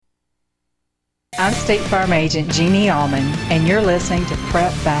I'm State Farm Agent Jeannie Allman, and you're listening to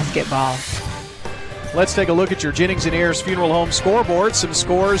Prep Basketball. Let's take a look at your Jennings and Ayers Funeral Home scoreboard. Some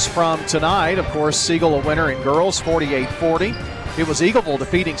scores from tonight. Of course, Siegel a winner in girls, 48-40. It was Eagleville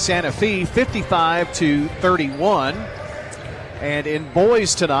defeating Santa Fe, 55-31. And in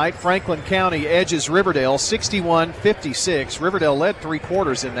boys tonight, Franklin County edges Riverdale, 61-56. Riverdale led 3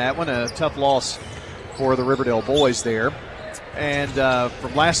 quarters in that one. A tough loss for the Riverdale boys there. And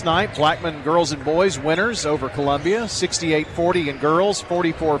from last night, Blackman girls and boys winners over Columbia, 68-40 in girls,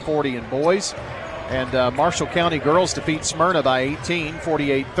 44-40 in boys. And Marshall County girls defeat Smyrna by 18,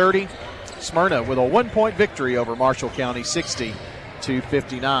 48-30. Smyrna with a 1-point victory over Marshall County,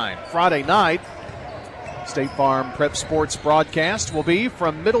 60-59. Friday night, State Farm Prep Sports broadcast will be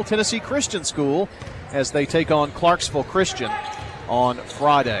from Middle Tennessee Christian School as they take on Clarksville Christian on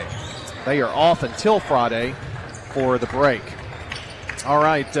Friday. They are off until Friday for the break. All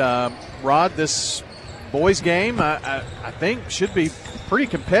right, Rod, this boys game I think should be pretty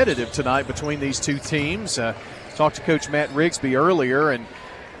competitive tonight between these two teams. Talked to Coach Matt Rigsby earlier, and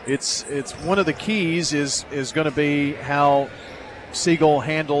it's one of the keys is going to be how Siegel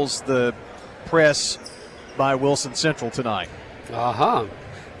handles the press by Wilson Central tonight.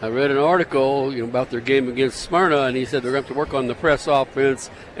 I read an article about their game against Smyrna, and he said they're going to have to work on the press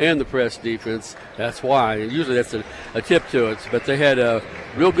offense and the press defense. That's why. Usually that's a tip to it. But they had a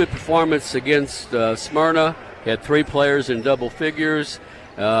real good performance against Smyrna. Had 3 players in double figures.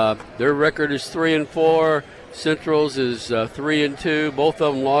 Their record is 3-4. Central's is 3-2. Both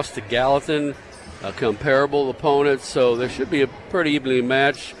of them lost to Gallatin, comparable opponents. So there should be a pretty evenly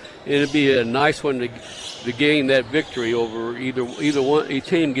matched. It'd be a nice one to gain that victory over either one. Each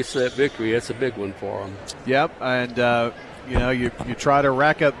team gets that victory. That's a big one for them. Yep, and you try to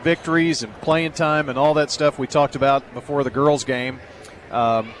rack up victories and playing time and all that stuff we talked about before the girls' game,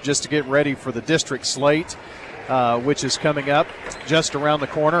 just to get ready for the district slate, which is coming up just around the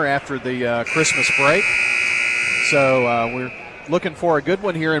corner after the Christmas break. So we're looking for a good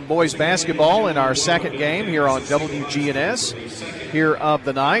one here in boys basketball in our second game here on WGNS here of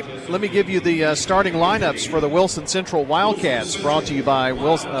the night. Let me give you the starting lineups for the Wilson Central Wildcats, brought to you by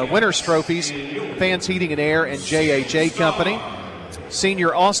Winners Trophies, Fans Heating and Air, and JHA Company.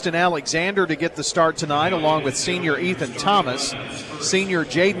 Senior Austin Alexander to get the start tonight, along with senior Ethan Thomas. Senior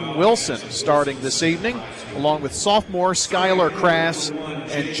Jaden Wilson starting this evening, along with sophomore Skylar Crass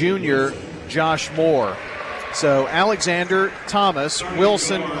and junior Josh Moore. So Alexander, Thomas,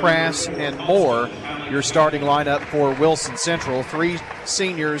 Wilson, Crass, and Moore, your starting lineup for Wilson Central. 3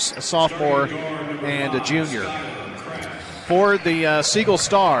 seniors, a sophomore, and a junior. For the Siegel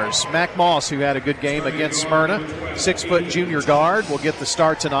Stars, Mac Moss, who had a good game against Smyrna, 6-foot junior guard, will get the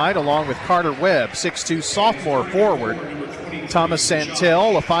start tonight, along with Carter Webb, 6'2 sophomore forward. Thomas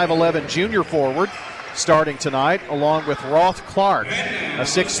Santel, a 5'11 junior forward, starting tonight, along with Roth Clark, a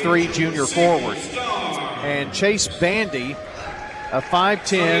 6'3 junior forward. And Chase Bandy, a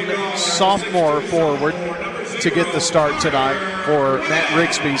 5'10 sophomore forward, to get the start tonight for Matt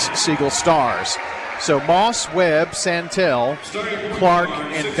Rigsby's Siegel Stars. So Moss, Webb, Santel, Clark,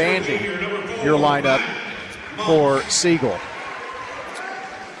 and Bandy, your lineup for Siegel.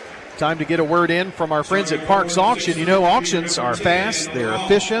 Time to get a word in from our friends at Parks Auction. You know, auctions are fast, they're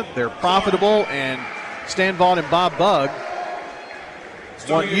efficient, they're profitable, and Stan Vaughn and Bob Bugg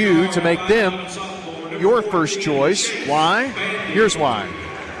want you to make them your first choice. Why? Here's why.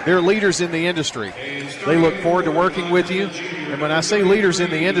 They're leaders in the industry. They look forward to working with you. And when I say leaders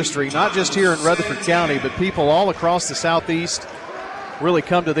in the industry, not just here in Rutherford County, but people all across the Southeast really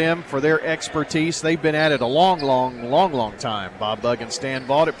come to them for their expertise. They've been at it a long time. Bob Bugg and Stan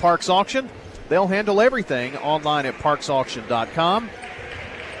Vaught at Parks Auction. They'll handle everything online at parksauction.com.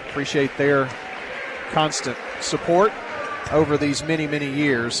 Appreciate their constant support over these many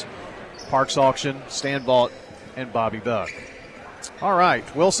years. Parks Auction, Stan Vaught, and Bobby Buck. All right,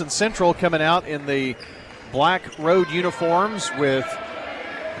 Wilson Central coming out in the black road uniforms with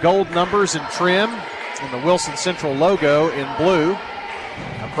gold numbers and trim, and the Wilson Central logo in blue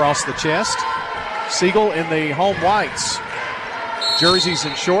across the chest. Siegel in the home whites, jerseys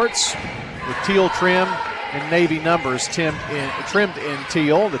and shorts with teal trim and navy numbers trimmed in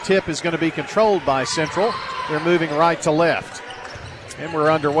teal. The tip is going to be controlled by Central. They're moving right to left. And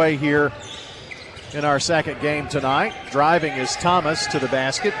we're underway here in our second game tonight. Driving is Thomas to the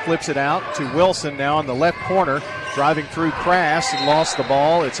basket, flips it out to Wilson now in the left corner, driving through Crass and lost the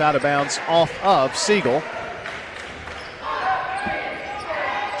ball. It's out of bounds off of Siegel.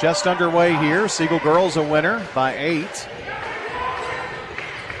 Just underway here. Siegel girls a winner by 8.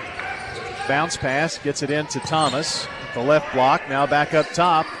 Bounce pass, gets it into Thomas. The left block, now back up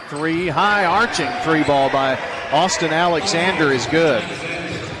top. Three, high arching three ball by Austin Alexander is good.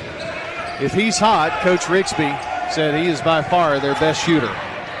 If he's hot, Coach Rigsby said he is by far their best shooter.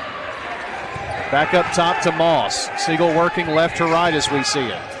 Back up top to Moss. Siegel working left to right as we see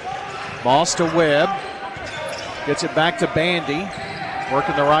it. Moss to Webb. Gets it back to Bandy.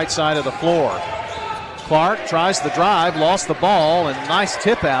 Working the right side of the floor. Clark tries the drive, lost the ball, and nice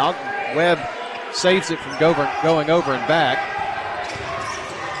tip out. Webb saves it from going over and back.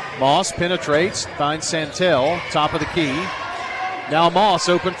 Moss penetrates, finds Santel, top of the key. Now Moss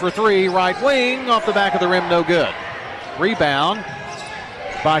open for three, right wing, off the back of the rim, no good. Rebound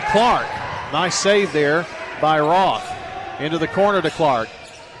by Clark. Nice save there by Roth. Into the corner to Clark.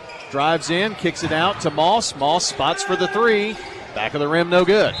 Drives in, kicks it out to Moss. Moss spots for the three. Back of the rim, no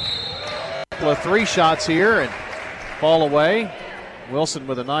good. Couple of three shots here and fall away. Wilson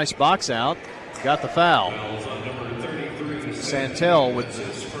with a nice box out. Got the foul. Santel with the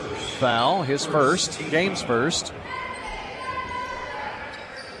foul, his first, game's first.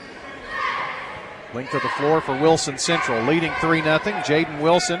 Length of the floor for Wilson Central, leading 3-0. Jaden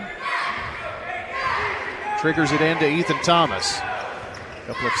Wilson triggers it into Ethan Thomas. A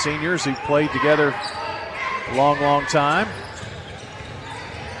couple of seniors who played together a long time.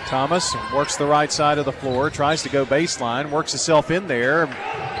 Thomas works the right side of the floor, tries to go baseline, works himself in there,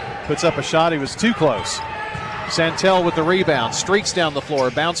 puts up a shot. He was too close. Santel with the rebound, streaks down the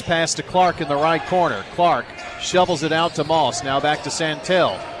floor, bounce pass to Clark in the right corner. Clark shovels it out to Moss, now back to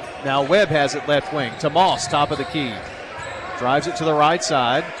Santel. Now Webb has it left wing to Moss, top of the key. Drives it to the right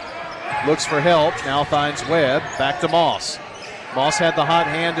side, looks for help, now finds Webb, back to Moss. Moss had the hot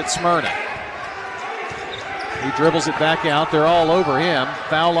hand at Smyrna. He dribbles it back out. They're all over him.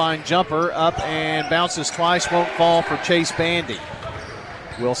 Foul line jumper up and bounces twice. Won't fall for Chase Bandy.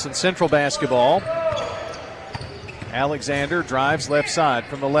 Wilson Central basketball. Alexander drives left side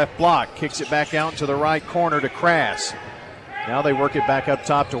from the left block. Kicks it back out to the right corner to Crass. Now they work it back up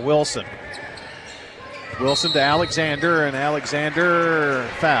top to Wilson. Wilson to Alexander, and Alexander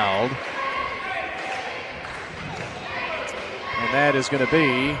fouled. And that is going to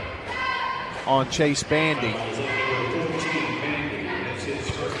be on Chase Bandy.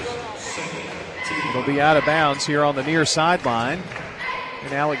 It'll be out of bounds here on the near sideline.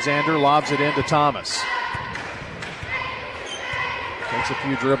 And Alexander lobs it into Thomas. Takes a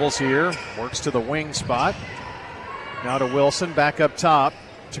few dribbles here. Works to the wing spot. Now to Wilson, back up top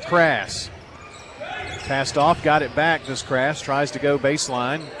to Crass. Passed off, got it back. This Crass tries to go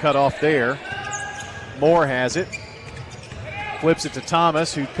baseline. Cut off there. Moore has it. Flips it to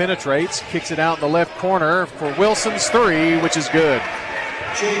Thomas, who penetrates, kicks it out in the left corner for Wilson's three, which is good.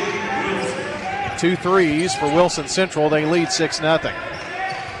 2 threes for Wilson Central. They lead 6-0.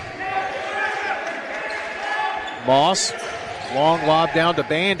 Moss, long lob down to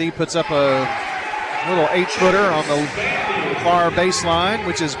Bandy, puts up a little 8-footer on the far baseline,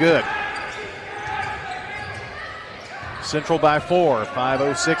 which is good. Central by 4,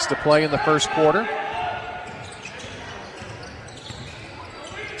 5:06 to play in the first quarter.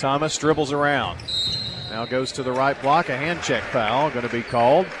 Thomas dribbles around. Now goes to the right block. A hand check foul going to be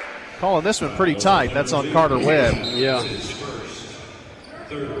called. Calling this one pretty tight. That's on Carter Webb. Yeah.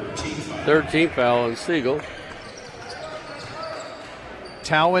 Third team foul on Siegel.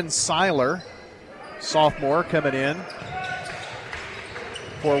 Towan Seiler, sophomore, coming in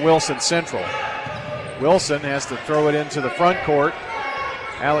for Wilson Central. Wilson has to throw it into the front court.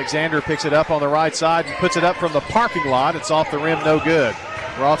 Alexander picks it up on the right side and puts it up from the parking lot. It's off the rim, no good.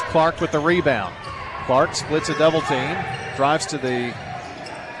 Roth Clark with the rebound. Clark splits a double team, drives to the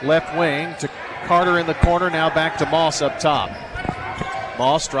left wing to Carter in the corner, now back to Moss up top.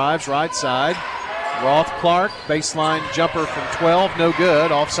 Moss drives right side. Roth Clark, baseline jumper from 12, no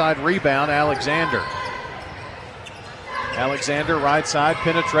good. Offside rebound, Alexander. Alexander right side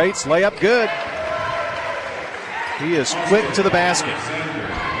penetrates, layup good. He is quick to the basket.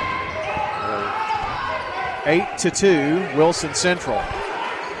 8-2, Wilson Central.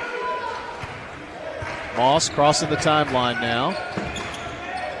 Moss crossing the timeline now.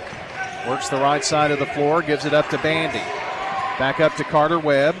 Works the right side of the floor, gives it up to Bandy. Back up to Carter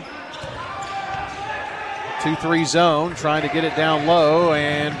Webb. 2-3 zone, trying to get it down low,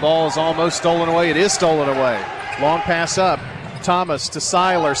 and ball is almost stolen away. It is stolen away. Long pass up. Thomas to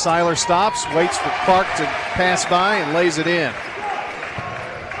Seiler. Seiler stops, waits for Clark to pass by, and lays it in.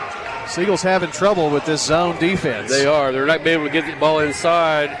 Siegel's having trouble with this zone defense. They are. They're not being able to get the ball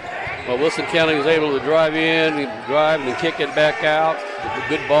inside. But Wilson County was able to drive in, drive, and kick it back out.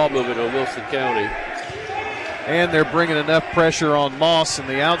 Good ball movement on Wilson County. And they're bringing enough pressure on Moss and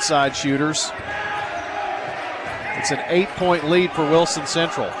the outside shooters. It's an 8-point lead for Wilson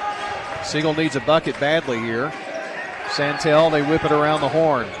Central. Siegel needs a bucket badly here. Santel, they whip it around the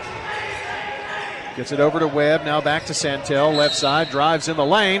horn. Gets it over to Webb, now back to Santel. Left side, drives in the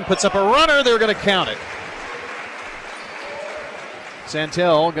lane, puts up a runner. They're going to count it.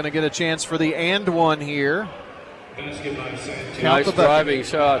 Santel going to get a chance for the and one here. Nice driving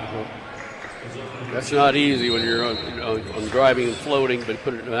shot. That's not easy when you're on driving and floating, but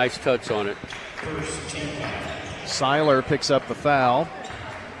put a nice touch on it. Seiler picks up the foul.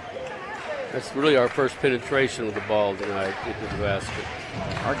 That's really our first penetration of the ball tonight into the basket.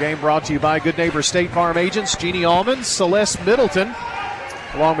 Our game brought to you by Good Neighbor State Farm agents Jeannie Allman, Celeste Middleton,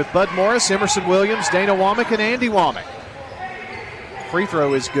 along with Bud Morris, Emerson Williams, Dana Womack, and Andy Womack. Free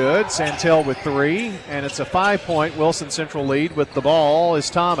throw is good. Santel with 3, and it's a 5-point Wilson Central lead with the ball as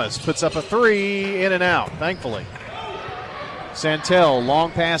Thomas puts up a 3, in and out, thankfully. Santel,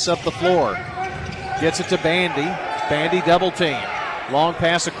 long pass up the floor. Gets it to Bandy. Bandy double team. Long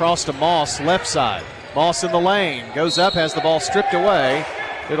pass across to Moss, left side. Moss in the lane. Goes up, has the ball stripped away.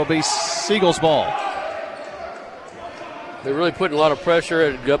 It'll be Siegel's ball. They're really putting a lot of pressure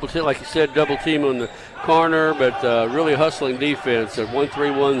at double team, like you said, double team on the corner, but really hustling defense, a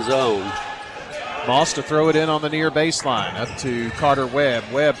 1-3-1 zone. Moss to throw it in on the near baseline, up to Carter Webb.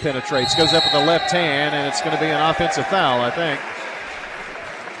 Webb penetrates, goes up with the left hand, and it's going to be an offensive foul, I think.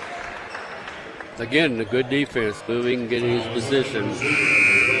 Again, a good defense, moving, getting his position.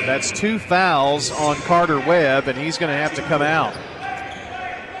 That's 2 fouls on Carter Webb, and he's going to have to come out.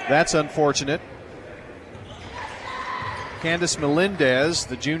 That's unfortunate. Candace Melendez,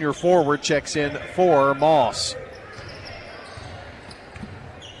 the junior forward, checks in for Moss.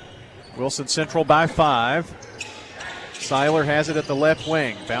 Wilson Central by 5. Seiler has it at the left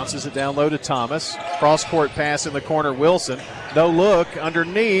wing. Bounces it down low to Thomas. Cross-court pass in the corner, Wilson. No look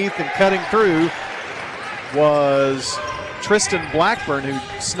underneath, and cutting through was Tristan Blackburn, who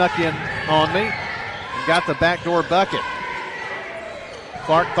snuck in on me and got the backdoor bucket.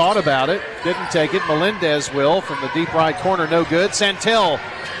 Clark thought about it, didn't take it. Melendez will from the deep right corner, no good. Santel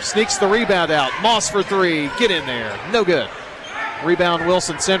sneaks the rebound out. Moss for 3, get in there, no good. Rebound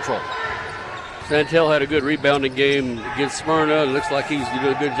Wilson Central. Santel had a good rebounding game against Smyrna. It looks like he's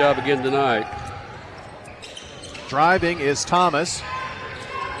doing a good job again tonight. Driving is Thomas.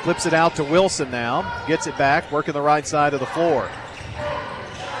 Flips it out to Wilson now. Gets it back, working the right side of the floor.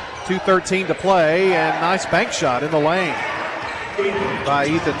 2:13 to play, and nice bank shot in the lane by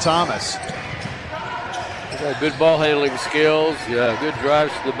Ethan Thomas. He's got good ball handling skills, good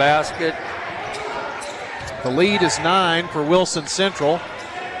drives to the basket. The lead is 9 for Wilson Central.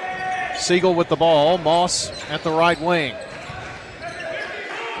 Siegel with the ball. Moss at the right wing.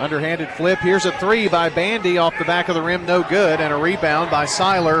 Underhanded flip. Here's a 3 by Bandy off the back of the rim, no good, and a rebound by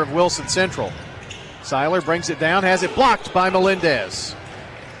Seiler of Wilson Central. Seiler brings it down, has it blocked by Melendez.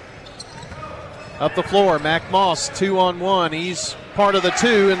 Up the floor, Mac Moss, 2-on-1. He's part of the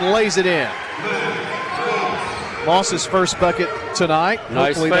 2 and lays it in. Moss's first bucket tonight.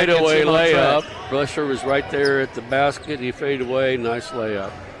 Nice fadeaway layup. Rusher was right there at the basket. He faded away. Nice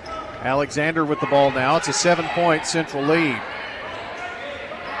layup. Alexander with the ball now. It's a 7-point Central lead.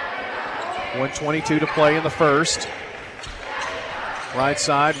 1:22 to play in the first. Right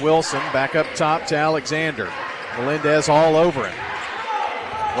side, Wilson. Back up top to Alexander. Melendez all over him.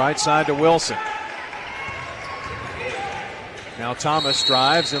 Right side to Wilson. Now Thomas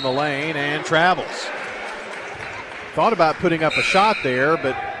drives in the lane and travels. Thought about putting up a shot there,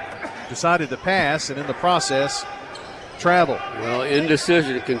 but decided to pass, and in the process, travel. Well,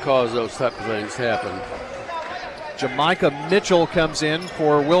 indecision can cause those type of things to happen. Jamaica Mitchell comes in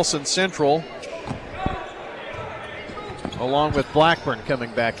for Wilson Central, along with Blackburn coming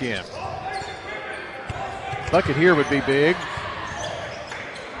back in. Bucket here would be big.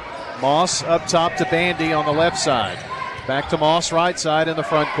 Moss up top to Bandy on the left side. Back to Moss, right side in the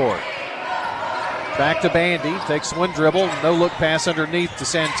front court. Back to Bandy, takes one dribble, no look pass underneath to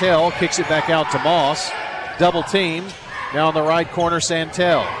Santel, kicks it back out to Moss. Double team, now in the right corner,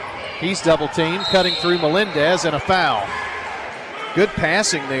 Santel. He's double teamed, cutting through Melendez, and a foul. Good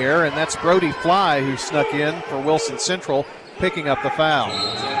passing there, and that's Brody Fly who snuck in for Wilson Central, picking up the foul.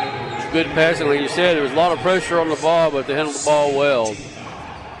 Good passing, like you said. There was a lot of pressure on the ball, but they handled the ball well.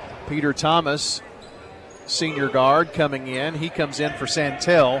 Peter Thomas, senior guard, coming in. He comes in for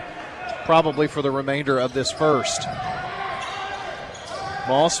Santel, probably for the remainder of this first.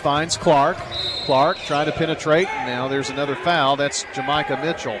 Moss finds Clark. Clark trying to penetrate. Now there's another foul. That's Jamaica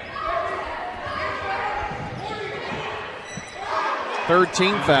Mitchell. Third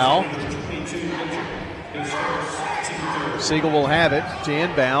team foul. Siegel will have it to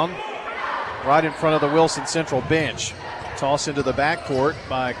inbound. right in front of the Wilson Central bench. Toss into the backcourt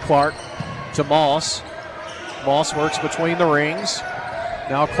by Clark to Moss. Moss works between the rings.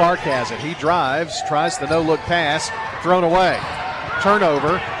 Now Clark has it. He drives, tries the no-look pass, thrown away.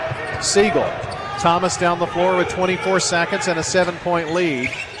 Turnover, Siegel. Thomas down the floor with 24 seconds and a 7-point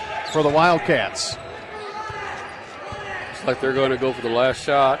lead for the Wildcats. Looks like they're going to go for the last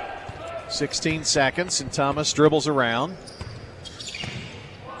shot. 16 seconds, and Thomas dribbles around.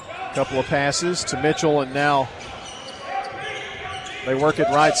 Couple of passes to Mitchell, and now they work it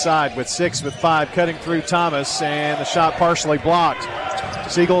right side with 6 with 5, cutting through Thomas, and the shot partially blocked.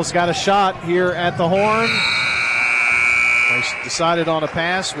 Siegel's got a shot here at the horn. They decided on a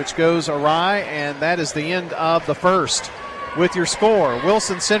pass, which goes awry, and that is the end of the first. With your score,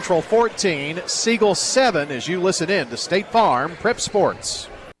 Wilson Central 14, Siegel 7, as you listen in to State Farm Prep Sports.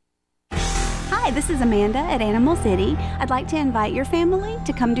 Hi, this is Amanda at Animal City. I'd like to invite your family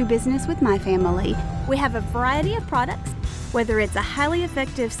to come do business with my family. We have a variety of products, whether it's a highly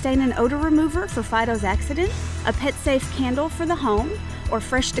effective stain and odor remover for Fido's Accident, a pet-safe candle for the home, or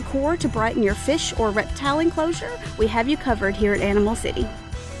fresh decor to brighten your fish or reptile enclosure, we have you covered here at Animal City.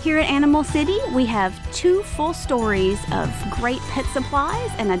 Here at Animal City, we have 2 full stories of great pet supplies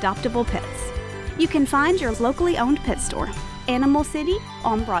and adoptable pets. You can find your locally owned pet store, Animal City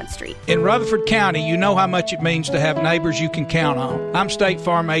on Broad Street. In Rutherford County, you know how much it means to have neighbors you can count on. I'm State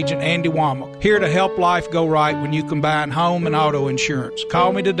Farm Agent Andy Womack, here to help life go right when you combine home and auto insurance.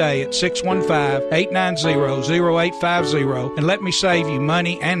 Call me today at 615-890-0850 and let me save you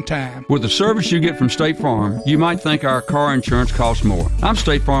money and time. With the service you get from State Farm, you might think our car insurance costs more. I'm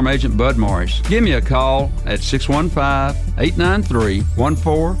State Farm Agent Bud Morris. Give me a call at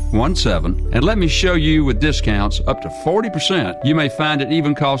 615-893-1417 and let me show you with discounts up to 40%. You may find it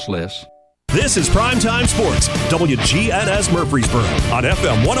even costs less. This is Primetime Sports, WGNS Murfreesboro, on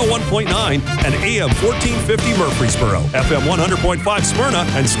FM 101.9 and AM 1450 Murfreesboro, FM 100.5 Smyrna,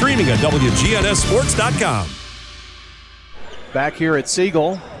 and streaming at WGNSSports.com. Back here at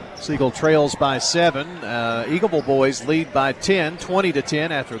Siegel. Siegel trails by 7. Eagleville boys lead by 10,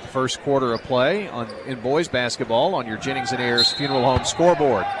 20-10 after the first quarter of play in boys basketball on your Jennings & Ayers Funeral Home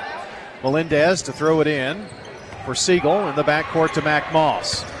scoreboard. Melendez to throw it in for Siegel in the backcourt to Mac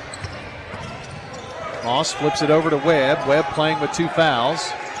Moss. Moss flips it over to Webb. Webb playing with 2 fouls.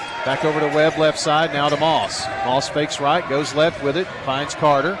 Back over to Webb, left side, now to Moss. Moss fakes right, goes left with it, finds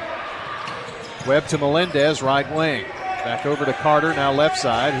Carter. Webb to Melendez, right wing. Back over to Carter, now left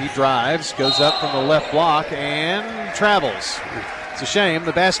side. He drives, goes up from the left block, and travels. It's a shame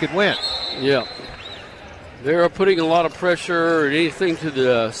the basket went. Yeah. They're putting a lot of pressure or anything to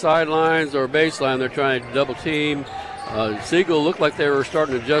the sidelines or baseline. They're trying to double team. Siegel looked like they were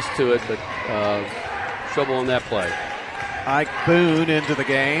starting to adjust to it, but trouble on that play. Ike Boone into the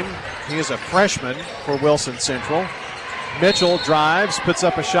game. He is a freshman for Wilson Central. Mitchell drives, puts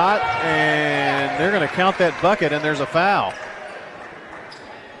up a shot, and they're going to count that bucket, and there's a foul.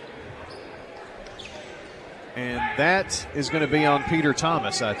 And that is going to be on Peter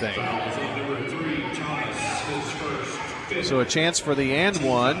Thomas, I think. So a chance for the and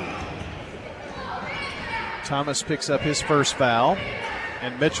one. Thomas picks up his first foul.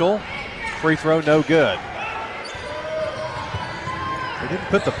 And Mitchell, free throw, no good. They didn't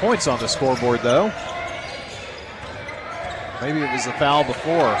put the points on the scoreboard, though. Maybe it was the foul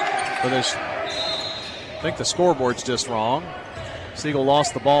before. But I think the scoreboard's just wrong. Siegel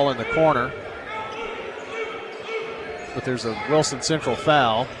lost the ball in the corner. But there's a Wilson Central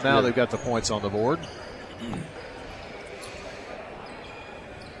foul. Now they've got the points on the board.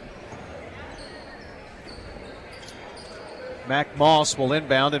 Mac Moss will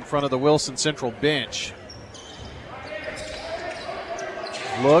inbound in front of the Wilson Central bench.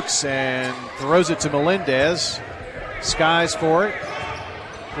 Looks and throws it to Melendez. Skies for it.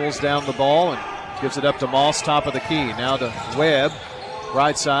 Pulls down the ball and gives it up to Moss, top of the key. Now to Webb,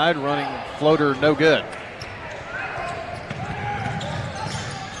 right side, running floater, no good.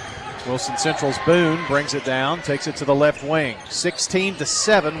 Wilson Central's Boone brings it down, takes it to the left wing.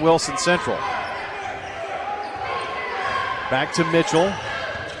 16-7, Wilson Central. Back to Mitchell.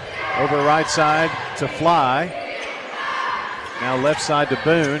 Over right side to Fly. Now left side to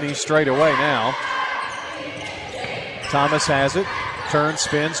Boone. He's straight away now. Thomas has it. Turns,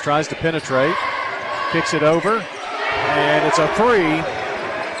 spins, tries to penetrate. Kicks it over. And it's a 3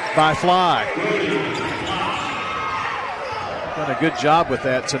 by Fly. Done a good job with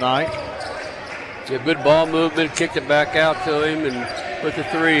that tonight. Yeah, good ball movement. Kicked it back out to him and put the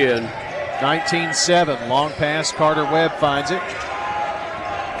 3 in. 19-7, long pass, Carter Webb finds it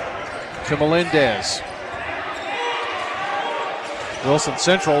to Melendez. Wilson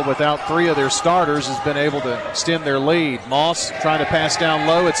Central, without 3 of their starters, has been able to extend their lead. Moss trying to pass down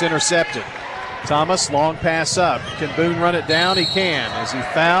low. It's intercepted. Thomas, long pass up. Can Boone run it down? He can. Is he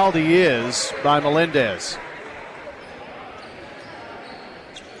fouled? He is by Melendez.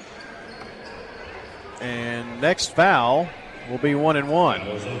 And next foul will be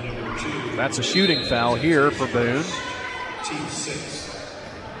 1-1. That's a shooting foul here for Boone.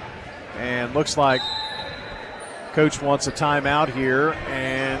 And looks like Coach wants a timeout here,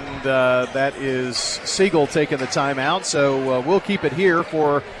 and that is Siegel taking the timeout. So we'll keep it here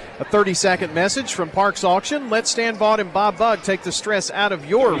for a 30-second message from Parks Auction. Let Stan Vaught and Bob Bugg take the stress out of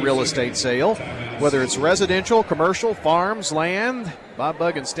your real estate sale. Whether it's residential, commercial, farms, land, Bob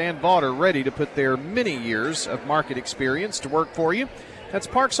Bugg and Stan Vaught are ready to put their many years of market experience to work for you. That's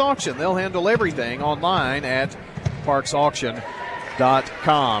Parks Auction. They'll handle everything online at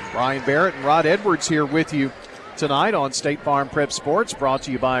parksauction.com. Brian Barrett and Rod Edwards here with you tonight on State Farm Prep Sports, brought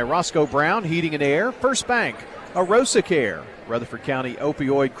to you by Roscoe Brown Heating and Air, First Bank, Arosa Care, Rutherford County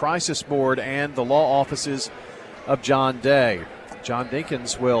Opioid Crisis Board, and the law offices of John Day. John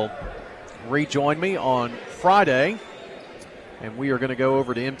Dinkins will rejoin me on Friday, and we are going to go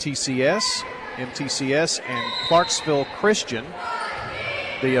over to MTCS and Clarksville Christian,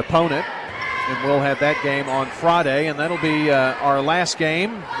 the opponent, and we'll have that game on Friday, and that'll be our last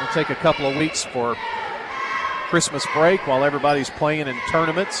game. We'll take a couple of weeks for Christmas break while everybody's playing in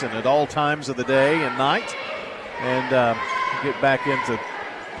tournaments and at all times of the day and night, and get back into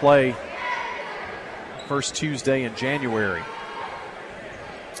play first Tuesday in January.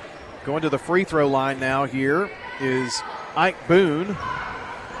 Going to the free throw line now here is Ike Boone,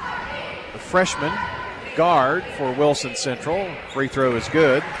 the freshman guard for Wilson Central. Free throw is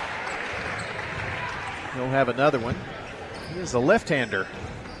good. He'll have another one. He is a left-hander.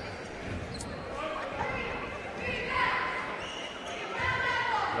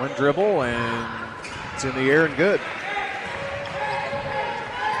 One dribble, and it's in the air and good.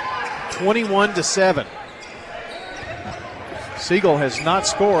 21-7. Siegel has not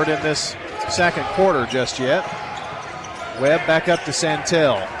scored in this second quarter just yet. Webb back up to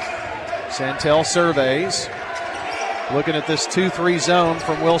Santel. Santel surveys. Looking at this 2-3 zone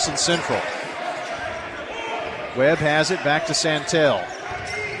from Wilson Central. Webb has it back to Santel.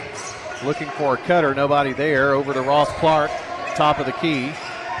 Looking for a cutter, nobody there. Over to Roth Clark, top of the key.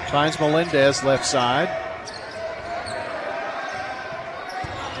 Finds Melendez left side.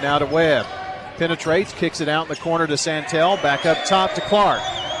 Now to Webb. Penetrates, kicks it out in the corner to Santel. Back up top to Clark.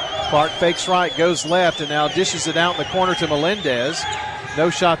 Clark fakes right, goes left, and now dishes it out in the corner to Melendez. No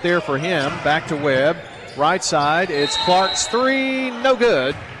shot there for him. Back to Webb. Right side, it's Clark's three. No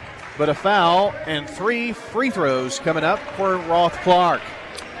good. But a foul and 3 free throws coming up for Roth Clark.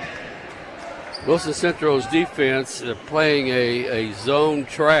 Wilson Central's defense, they're playing a zone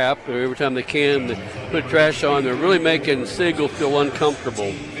trap. Every time they can, they put trash on. They're really making Siegel feel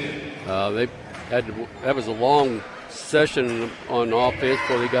uncomfortable. That was a long session on offense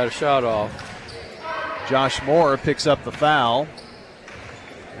before they got a shot off. Josh Moore picks up the foul.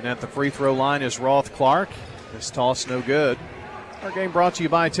 And at the free throw line is Roth Clark. This toss no good. Our game brought to you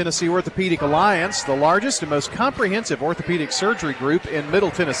by Tennessee Orthopedic Alliance, the largest and most comprehensive orthopedic surgery group in Middle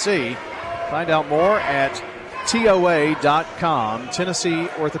Tennessee. Find out more at TOA.com, Tennessee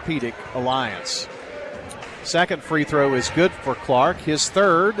Orthopedic Alliance. Second free throw is good for Clark. His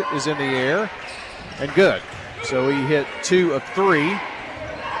third is in the air and good. So he hit 2 of 3.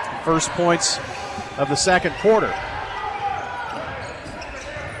 First points of the second quarter.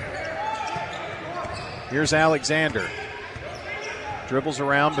 Here's Alexander. Dribbles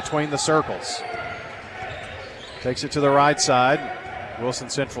around between the circles. Takes it to the right side. Wilson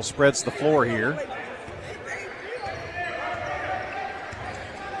Central spreads the floor here.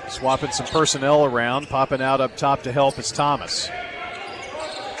 Swapping some personnel around. Popping out up top to help is Thomas.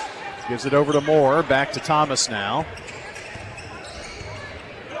 Gives it over to Moore. Back to Thomas now.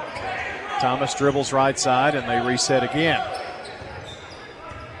 Thomas dribbles right side, and they reset again.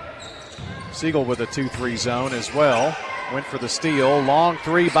 Siegel with a 2-3 zone as well. Went for the steal. Long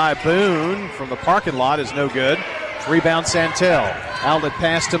three by Boone from the parking lot is no good. Rebound Santel. Outlet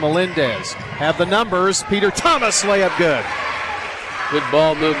pass to Melendez. Have the numbers. Peter Thomas layup good. Good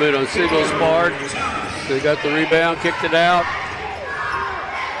ball movement on Siegel's part. They got the rebound, kicked it out.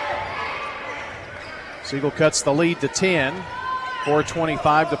 Siegel cuts the lead to 10.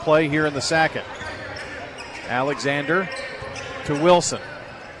 4:25 to play here in the second. Alexander to Wilson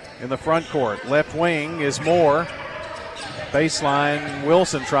in the front court. Left wing is Moore. Baseline,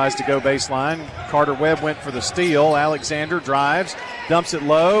 Wilson tries to go baseline. Carter Webb went for the steal. Alexander drives, dumps it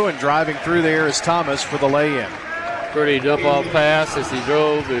low, and driving through there is Thomas for the lay-in. Pretty dump-off pass as he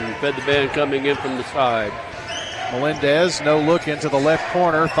drove and fed the man coming in from the side. Melendez, no look into the left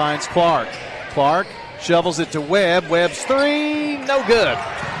corner, finds Clark. Clark shovels it to Webb. Webb's three, no good.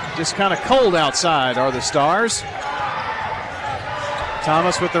 Just kind of cold outside are the Stars.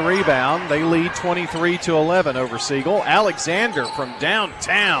 Thomas with the rebound. They lead 23-11 over Siegel. Alexander from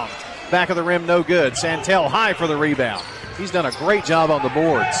downtown. Back of the rim, no good. Santel high for the rebound. He's done a great job on the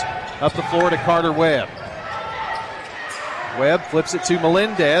boards. Up the floor to Carter Webb. Webb flips it to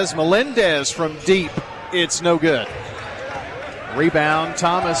Melendez. Melendez from deep. It's no good. Rebound,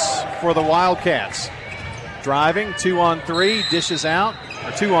 Thomas for the Wildcats. Driving, 2-on-3, dishes out,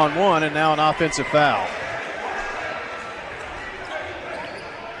 or 2-on-1, and now an offensive foul.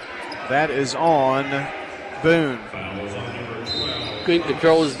 That is on Boone. Couldn't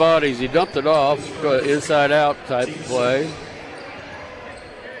control his bodies. He dumped it off, inside out type of play.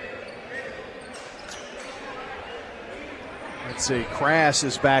 Let's see, Crass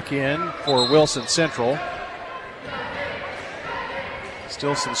is back in for Wilson Central.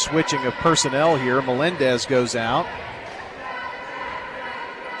 Still some switching of personnel here. Melendez goes out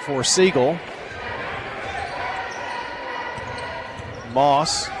for Siegel.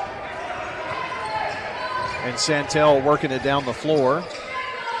 Moss and Santel working it down the floor.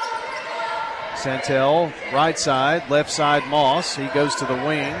 Santel, right side, left side Moss. He goes to the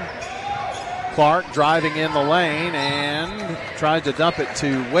wing. Clark driving in the lane and tried to dump it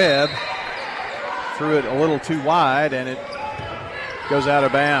to Webb. Threw it a little too wide and it goes out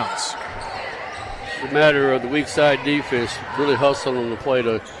of bounds. It's a matter of the weak side defense really hustling on the play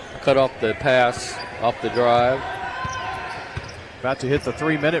to cut off the pass, off the drive. About to hit the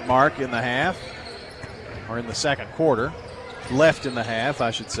 3-minute mark in the half, or in the second quarter. Left in the half,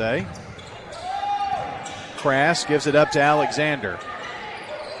 I should say. Crass gives it up to Alexander.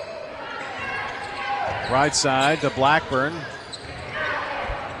 Right side to Blackburn.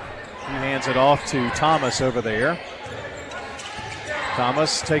 He hands it off to Thomas over there.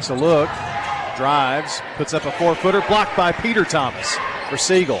 Thomas takes a look, drives, puts up a 4-footer, blocked by Peter Thomas for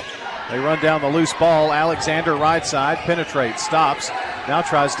Siegel. They run down the loose ball. Alexander right side, penetrates, stops. Now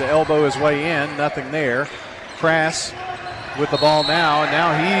tries to elbow his way in, nothing there. Crass with the ball now, and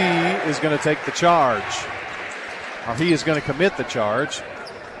now he is going to take the charge. Or he is going to commit the charge,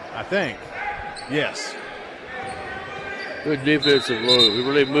 I think. Yes. Good defensive move. He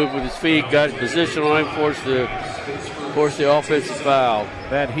really moved with his feet, got his position on him, forced the offensive foul.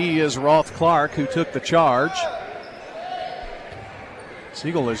 That he is Roth Clark who took the charge.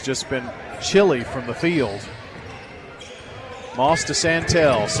 Siegel has just been chilly from the field. Moss to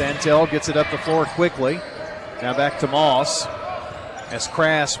Santel. Santel gets it up the floor quickly. Now back to Moss as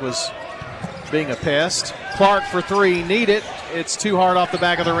Crass was being a pest. Clark for three, need it. It's too hard off the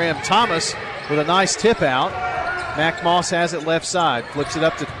back of the rim. Thomas with a nice tip out. Mac Moss has it left side, flips it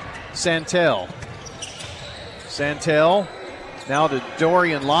up to Santel. Santel now to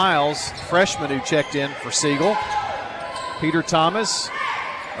Dorian Lyles, freshman who checked in for Siegel. Peter Thomas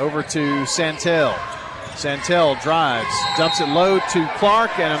over to Santel. Santel drives, dumps it low to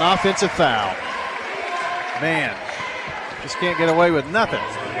Clark, and an offensive foul. Man, just can't get away with nothing.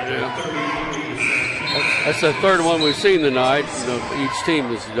 Yeah. That's the third one we've seen tonight. Each team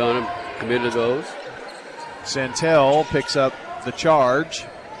has done them, committed those. Santel picks up the charge.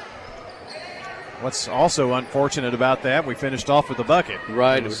 What's also unfortunate about that, we finished off with the bucket.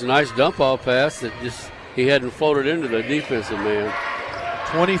 Right, it was a nice dump-off pass that just he hadn't floated into the defensive man.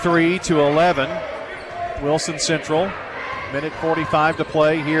 23-11, Wilson Central. Minute 45 to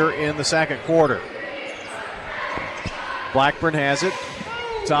play here in the second quarter. Blackburn has it.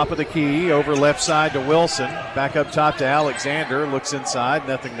 Top of the key, over left side to Wilson. Back up top to Alexander. Looks inside,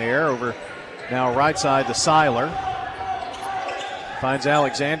 nothing there. Over now right side to Seiler. Finds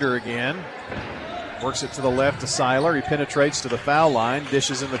Alexander again. Works it to the left to Seiler. He penetrates to the foul line.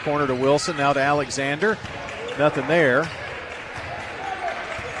 Dishes in the corner to Wilson. Now to Alexander. Nothing there.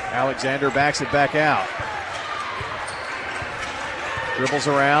 Alexander backs it back out. Dribbles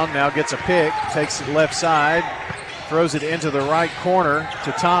around, now gets a pick. Takes it left side. Throws it into the right corner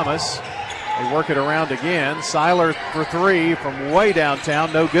to Thomas. They work it around again. Seiler for three from way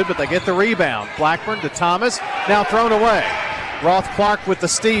downtown. No good, but they get the rebound. Blackburn to Thomas. Now thrown away. Roth Clark with the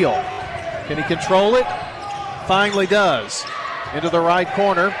steal. Can he control it? Finally does. Into the right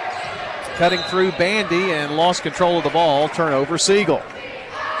corner. Cutting through Bandy and lost control of the ball. Turnover Siegel.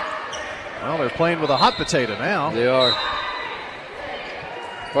 Well, they're playing with a hot potato now. They are.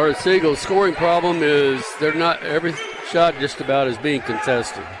 Part of Siegel's scoring problem is they're not, every shot just about is being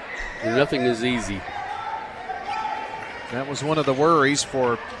contested. Nothing is easy. That was one of the worries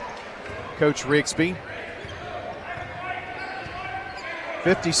for Coach Rigsby.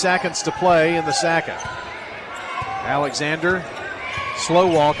 50 seconds to play in the second. Alexander slow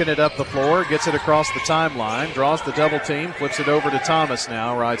walking it up the floor, gets it across the timeline, draws the double team, flips it over to Thomas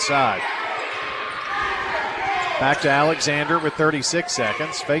now, right side. Back to Alexander with 36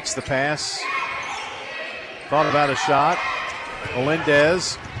 seconds, fakes the pass, thought about a shot.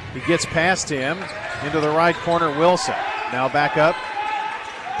 Melendez, he gets past him into the right corner. Wilson now back up,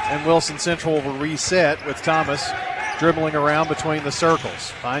 and Wilson Central will reset with Thomas dribbling around between the circles.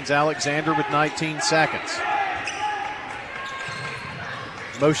 Finds Alexander with 19 seconds.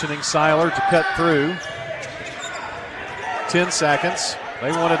 Motioning Seiler to cut through. 10 seconds.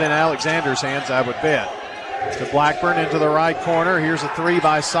 They want it in Alexander's hands, I would bet. To Blackburn into the right corner. Here's a three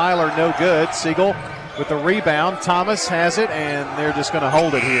by Seiler, no good. Siegel with the rebound. Thomas has it, and they're just going to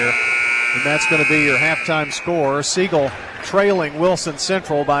hold it here. And that's going to be your halftime score. Siegel trailing Wilson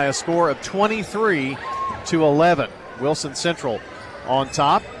Central by a score of 23-11. Wilson Central on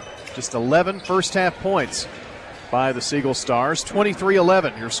top. Just 11 first half points by the Siegel Stars.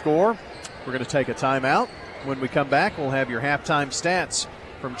 23-11 your score. We're going to take a timeout. When we come back, we'll have your halftime stats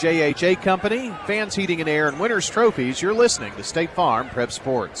from JHA Company, Fans Heating and Air, and Winners Trophies. You're listening to State Farm Prep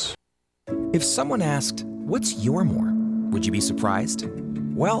Sports. If someone asked, what's your more? Would you be surprised?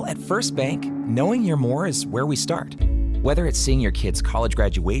 Well, at First Bank, knowing your more is where we start. Whether it's seeing your kid's college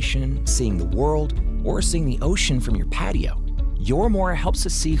graduation, seeing the world, or seeing the ocean from your patio, your more helps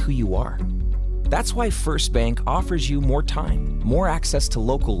us see who you are. That's why First Bank offers you more time, more access to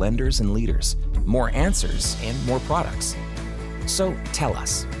local lenders and leaders, more answers, and more products. So tell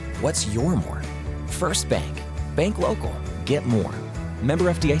us, what's your more? First Bank. Bank local. Get more. Member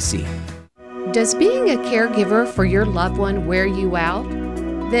FDIC. Does being a caregiver for your loved one wear you out?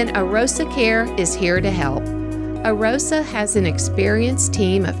 Then Arosa Care is here to help. Arosa has an experienced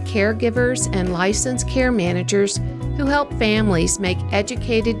team of caregivers and licensed care managers who help families make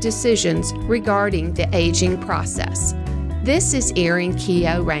educated decisions regarding the aging process. This is Erin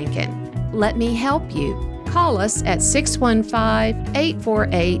Keogh Rankin. Let me help you. Call us at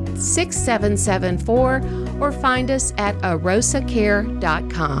 615-848-6774 or find us at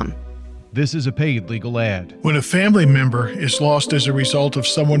arosacare.com. This is a paid legal ad. When a family member is lost as a result of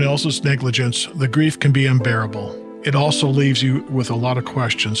someone else's negligence, the grief can be unbearable. It also leaves you with a lot of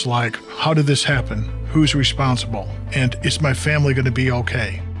questions like, how did this happen? Who's responsible? And is my family going to be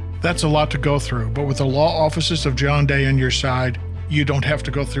okay? That's a lot to go through, but with the law offices of John Day on your side, you don't have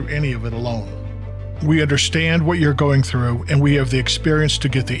to go through any of it alone. We understand what you're going through, and we have the experience to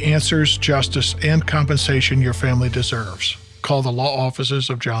get the answers, justice, and compensation your family deserves. Call the law offices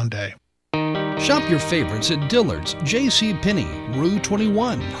of John Day. Shop your favorites at Dillard's, JCPenney, Rue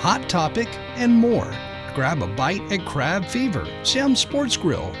 21, Hot Topic, and more. Grab a bite at Crab Fever, Sam's Sports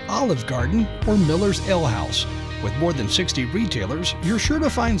Grill, Olive Garden, or Miller's Ale House. With more than 60 retailers, you're sure to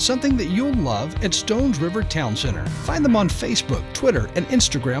find something that you'll love at Stones River Town Center. Find them on Facebook, Twitter, and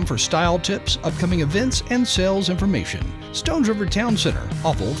Instagram for style tips, upcoming events, and sales information. Stones River Town Center,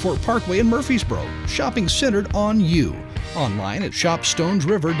 off Old Fort Parkway in Murfreesboro. Shopping centered on you. Online at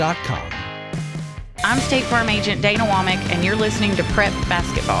shopstonesriver.com. I'm State Farm Agent Dana Womack, and you're listening to Prep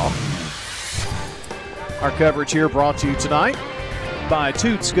Basketball. Our coverage here brought to you tonight by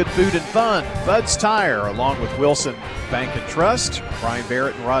Toots Good Food and Fun, Bud's Tire, along with Wilson Bank and Trust. Brian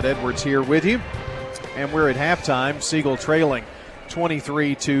Barrett and Rod Edwards here with you. And we're at halftime. Siegel trailing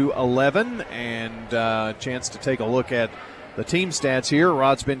 23-11, and a chance to take a look at the team stats here.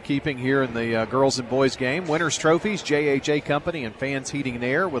 Rod's been keeping here in the girls and boys game. Winners Trophies, JHA Company, and Fans Heating and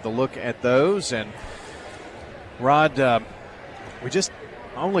Air with a look at those. And Rod, we just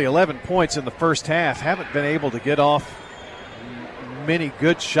only 11 points in the first half. Haven't been able to get off many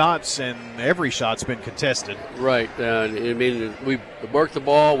good shots, and every shot's been contested. Right. I mean, we work the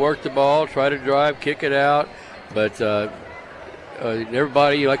ball, try to drive, kick it out, but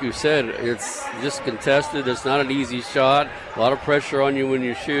everybody, like you said, it's just contested. It's not an easy shot. A lot of pressure on you when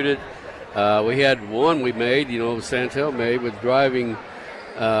you shoot it. We had one we made, Santel made with driving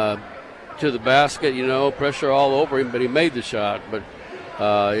to the basket, pressure all over him, but he made the shot. But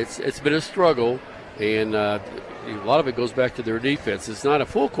it's been a struggle, and a lot of it goes back to their defense. It's not a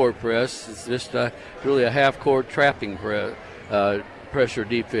full court press. It's just really a half court trapping pressure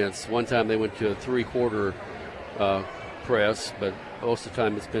defense. One time they went to a three-quarter press, but most of the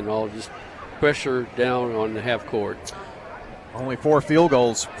time it's been all just pressure down on the half court. Only 4 field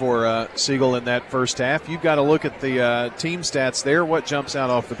goals for Siegel in that first half. You've got to look at the team stats there. What jumps out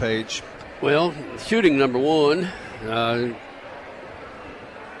off the page? Well, shooting number one,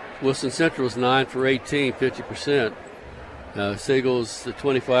 Wilson Central's 9 for 18, 50%. Siegel's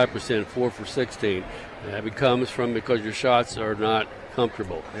 25%, 4 for 16. That comes from because your shots are not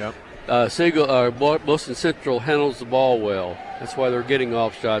comfortable. Yep. Wilson Central handles the ball well. That's why they're getting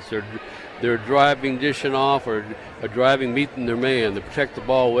off shots. They're driving, dishing off, or driving, meeting their man. They protect the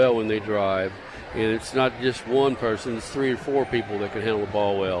ball well when they drive. And it's not just one person, it's 3 or 4 people that can handle the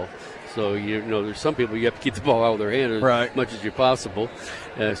ball well. So, there's some people you have to keep the ball out of their hand as much as possible,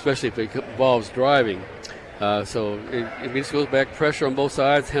 especially if it involves driving. So it just goes back, pressure on both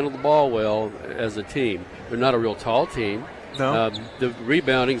sides, handle the ball well as a team. They're not a real tall team. No. The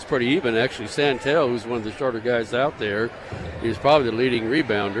rebounding is pretty even. Actually, Santel, who's one of the shorter guys out there, is probably the leading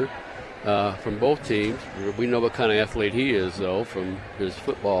rebounder from both teams. We know what kind of athlete he is, though, from his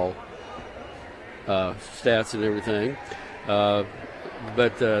football stats and everything.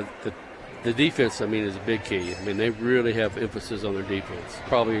 But the defense, is a big key. They really have emphasis on their defense.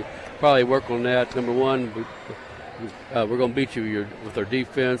 Probably work on that. Number one, we're going to beat you with our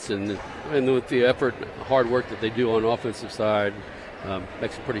defense, and with the effort, hard work that they do on the offensive side,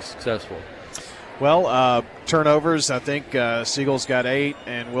 makes it pretty successful. Well, turnovers, I think Seagulls got 8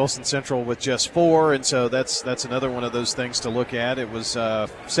 and Wilson Central with just 4, and so that's another one of those things to look at. It was a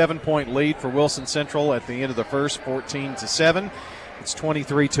 7-point lead for Wilson Central at the end of the first, 14-7. It's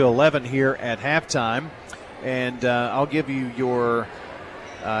 23-11 here at halftime, and I'll give you your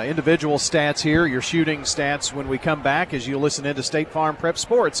individual stats here, your shooting stats when we come back as you listen into State Farm Prep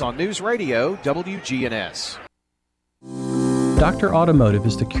Sports on News Radio WGNS. Dr. Automotive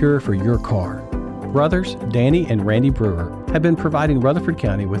is the cure for your car. Brothers Danny and Randy Brewer have been providing Rutherford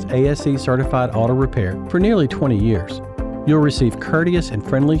County with ASE certified auto repair for nearly 20 years. You'll receive courteous and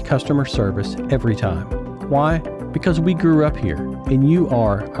friendly customer service every time. Why? Because we grew up here, and you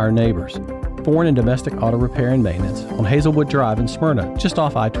are our neighbors. Foreign and domestic auto repair and maintenance on Hazelwood Drive in Smyrna, just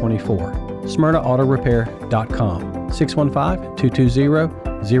off I-24. SmyrnaAutorepair.com,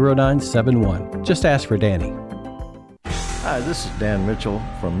 615-220-0971. Just ask for Danny. Hi, this is Dan Mitchell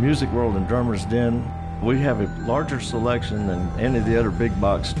from Music World and Drummers Den. We have a larger selection than any of the other big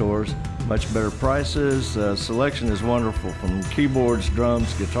box stores. Much better prices. Selection is wonderful, from keyboards,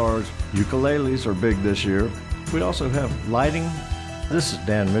 drums, guitars. Ukuleles are big this year. We also have lighting. This is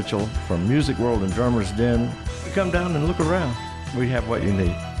Dan Mitchell from Music World and Drummers Den. You come down and look around. We have what you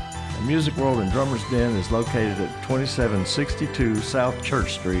need. The Music World and Drummers Den is located at 2762 South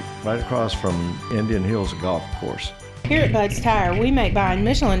Church Street, right across from Indian Hills Golf Course. Here at Bud's Tire, we make buying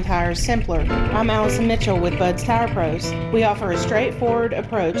Michelin tires simpler. I'm Allison Mitchell with Bud's Tire Pros. We offer a straightforward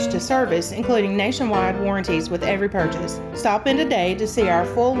approach to service, including nationwide warranties with every purchase. Stop in today to see our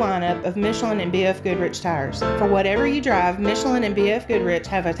full lineup of Michelin and BF Goodrich tires. For whatever you drive, Michelin and BF Goodrich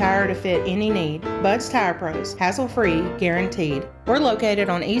have a tire to fit any need. Bud's Tire Pros, hassle-free, guaranteed. We're located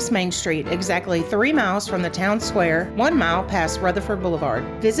on East Main Street, exactly 3 miles from the town square, 1 mile past Rutherford Boulevard.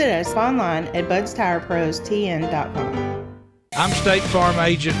 Visit us online at budstirepros.tn.com. I'm State Farm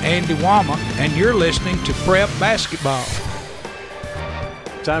Agent Andy Womack, and you're listening to Prep Basketball.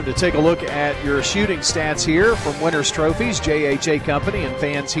 Time to take a look at your shooting stats here from Winners Trophies, JHA Company, and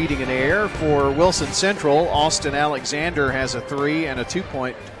Fans Heating and Air. For Wilson Central, Austin Alexander has a 3 and a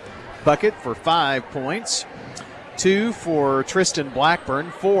 2-point bucket for 5 points. 2 for Tristan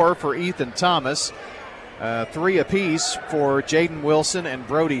Blackburn, 4 for Ethan Thomas, 3 apiece for Jaden Wilson and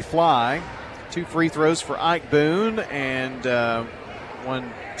Brody Fly. 2 free throws for Ike Boone, and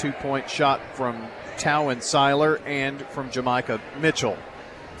 1 2-point shot from Towan Seiler and from Jamaica Mitchell.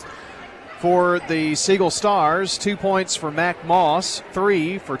 For the Seagull Stars, 2 points for Mac Moss,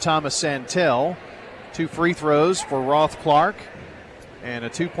 3 for Thomas Santel, 2 free throws for Roth Clark, and a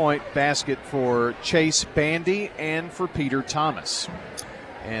 2-point basket for Chase Bandy and for Peter Thomas.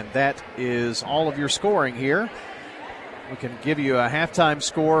 And that is all of your scoring here. We can give you a halftime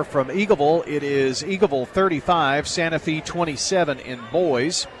score from Eagleville. It is Eagleville 35, Santa Fe 27 in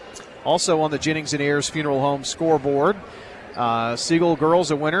boys. Also on the Jennings and Ayers Funeral Home scoreboard, Seagull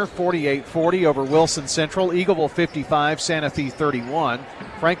girls a winner, 48-40 over Wilson Central. Eagleville 55, Santa Fe 31.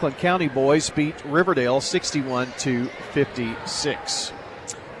 Franklin County boys beat Riverdale 61-56.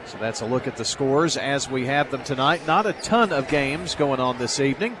 So that's a look at the scores as we have them tonight. Not a ton of games going on this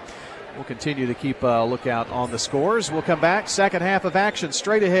evening. We'll continue to keep a lookout on the scores. We'll come back, second half of action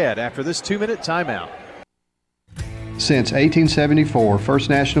straight ahead after this 2-minute timeout. Since 1874, First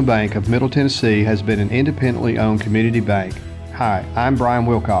National Bank of Middle Tennessee has been an independently owned community bank. Hi, I'm Brian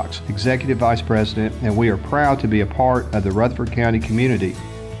Wilcox, Executive Vice President, and we are proud to be a part of the Rutherford County community.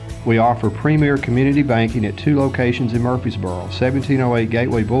 We offer premier community banking at 2 locations in Murfreesboro, 1708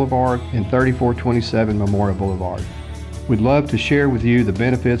 Gateway Boulevard and 3427 Memorial Boulevard. We'd love to share with you the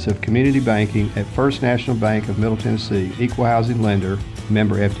benefits of community banking at First National Bank of Middle Tennessee, Equal Housing Lender,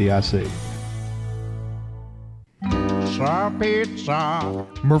 member FDIC. Pizza.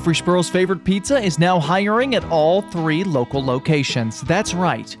 Murfreesboro's favorite pizza is now hiring at all 3 local locations. That's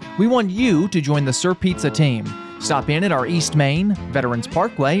right. We want you to join the Sir Pizza team. Stop in at our East Main, Veterans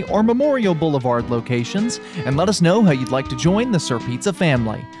Parkway, or Memorial Boulevard locations and let us know how you'd like to join the Sir Pizza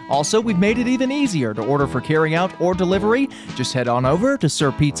family. Also, we've made it even easier to order for carryout or delivery. Just head on over to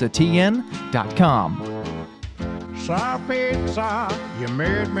sirpizzatn.com. Sir Pizza, you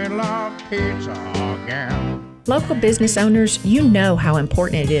made me love pizza again. Local business owners, you know how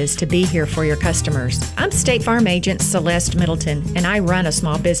important it is to be here for your customers. I'm State Farm Agent Celeste Middleton, and I run a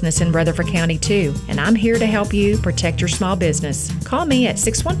small business in Rutherford County too, and I'm here to help you protect your small business. Call me at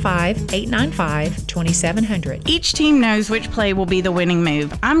 615-895-2700. Each team knows which play will be the winning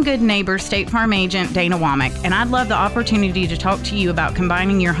move. I'm good neighbor State Farm Agent Dana Womack, and I'd love the opportunity to talk to you about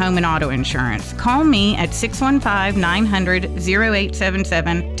combining your home and auto insurance. Call me at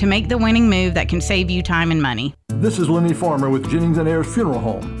 615-900-0877 to make the winning move that can save you time and money. This is Lenny Farmer with Jennings & Ayers Funeral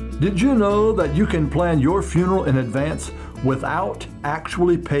Home. Did you know that you can plan your funeral in advance without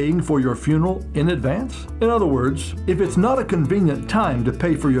actually paying for your funeral in advance? In other words, if it's not a convenient time to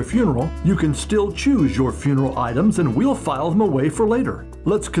pay for your funeral, you can still choose your funeral items and we'll file them away for later.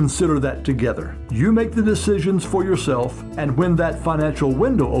 Let's consider that together. You make the decisions for yourself, and when that financial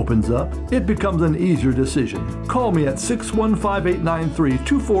window opens up, it becomes an easier decision. Call me at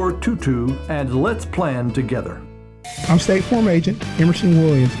 615-893-2422 and let's plan together. I'm State Farm Agent Emerson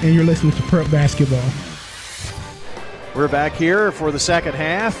Williams, and you're listening to Prep Basketball. We're back here for the second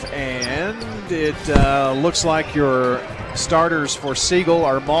half, and it looks like your starters for Siegel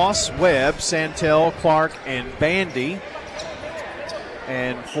are Moss, Webb, Santel, Clark, and Bandy.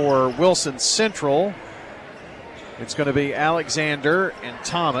 And for Wilson Central, it's going to be Alexander and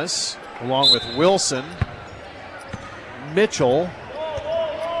Thomas, along with Wilson, Mitchell,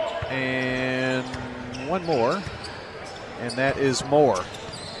 and one more, and that is Moore.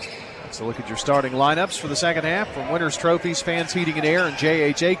 So look at your starting lineups for the second half from Winners Trophies, Fans Heating and Air, and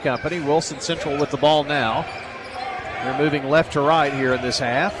JHA Company. Wilson Central with the ball now. They're moving left to right here in this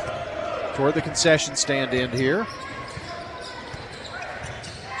half toward the concession stand end here.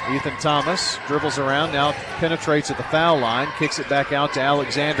 Ethan Thomas dribbles around, now penetrates at the foul line, kicks it back out to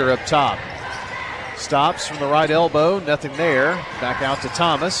Alexander up top. Stops from the right elbow, nothing there. Back out to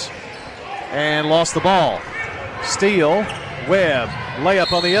Thomas, and lost the ball. Steal, Webb,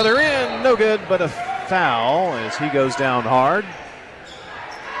 layup on the other end, no good, but a foul as he goes down hard.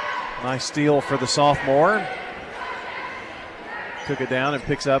 Nice steal for the sophomore. Took it down and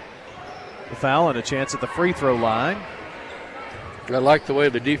picks up the foul and a chance at the free throw line. I like the way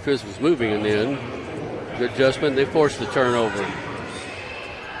the defense was moving in the end. Good adjustment. They forced the turnover.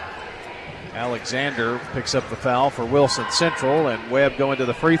 Alexander picks up the foul for Wilson Central, and Webb going to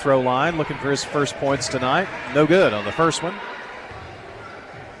the free throw line, looking for his first points tonight. No good on the first one.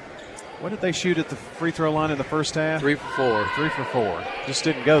 What did they shoot at the free throw line in the first half? 3 for 4. 3 for 4. Just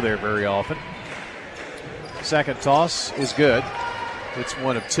didn't go there very often. Second toss is good. It's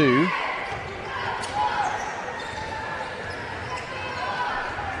 1 of 2.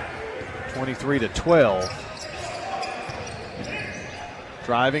 (23-12).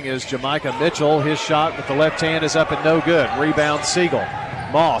 Driving is Jamaica Mitchell. His shot with the left hand is up and no good. Rebound Siegel.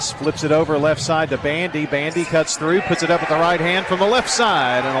 Moss flips it over left side to Bandy. Bandy cuts through, puts it up with the right hand from the left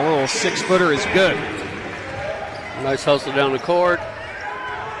side, and a little 6-footer is good. Nice hustle down the court.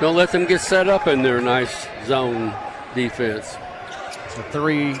 Don't let them get set up in their nice zone defense. It's a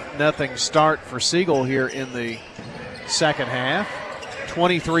 3-0 start for Siegel here in the second half.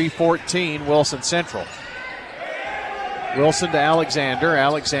 23-14 Wilson Central. Wilson to Alexander.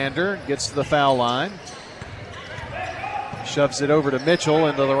 Alexander gets to the foul line. Shoves it over to Mitchell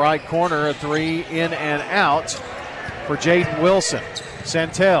into the right corner. A 3 in and out for Jaden Wilson.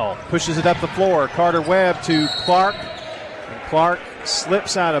 Santel pushes it up the floor. Carter Webb to Clark. And Clark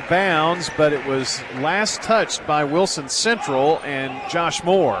slips out of bounds, but it was last touched by Wilson Central and Josh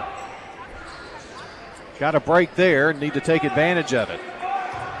Moore. Got a break there. Need to take advantage of it.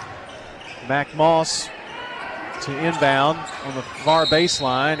 Mac Moss to inbound on the far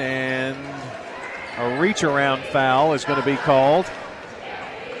baseline, and a reach-around foul is going to be called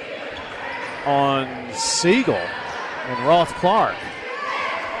on Siegel and Roth Clark.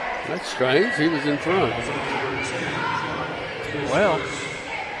 That's strange. He was in front. Well,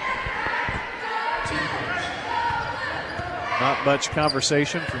 not much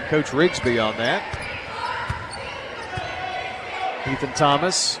conversation from Coach Rigsby on that. Ethan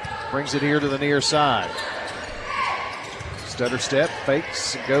Thomas brings it here to the near side. Stutter step,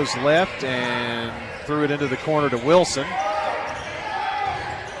 fakes, goes left, and threw it into the corner to Wilson.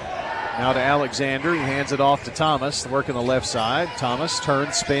 Now to Alexander. He hands it off to Thomas, working the left side. Thomas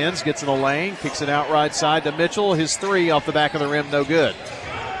turns, spins, gets in the lane, kicks it out right side to Mitchell. His three off the back of the rim, no good.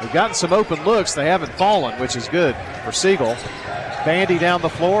 They've gotten some open looks. They haven't fallen, which is good for Siegel. Bandy down the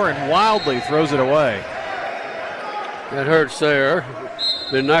floor and wildly throws it away. That hurts there.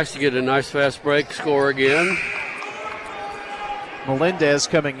 Been nice to get a nice fast break, score again. Melendez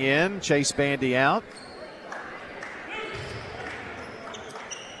coming in, chase Bandy out.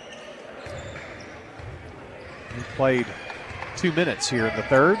 He played 2 minutes here in the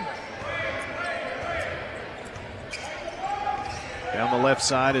third. Down the left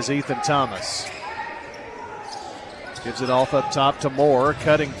side is Ethan Thomas. Gives it off up top to Moore.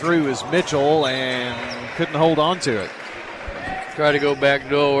 Cutting through is Mitchell and couldn't hold on to it. Try to go back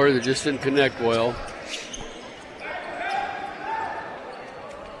door, that just didn't connect well.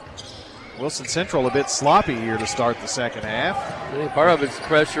 Wilson Central a bit sloppy here to start the second half. I think part of it's the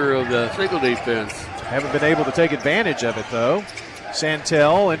pressure of the Siegel defense. Haven't been able to take advantage of it, though.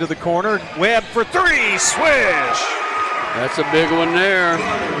 Santel into the corner. Webb for three. Swish! That's a big one there.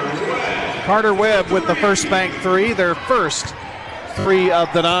 Carter Webb with the First Bank three. Their first three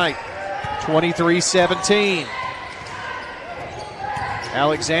of the night. 23-17.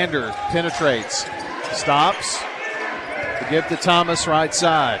 Alexander penetrates. Stops. To give to Thomas right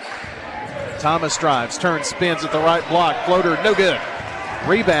side. Thomas drives, turns, spins at the right block. Floater, no good.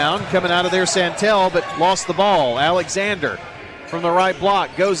 Rebound coming out of there, Santel, but lost the ball. Alexander from the right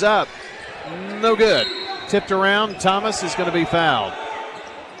block goes up. No good. Tipped around. Thomas is going to be fouled.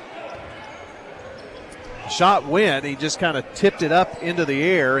 Shot went. He just kind of tipped it up into the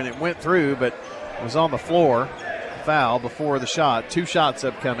air, and it went through, but it was on the floor. Foul before the shot. 2 shots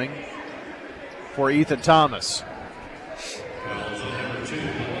upcoming for Ethan Thomas.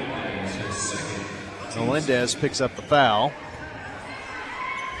 Melendez picks up the foul.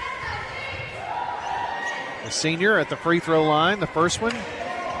 The senior at the free throw line. The first one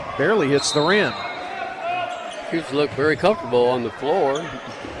barely hits the rim. He's looked very comfortable on the floor.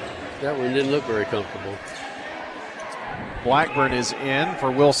 That one didn't look very comfortable. Blackburn is in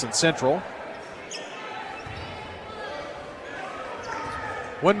for Wilson Central.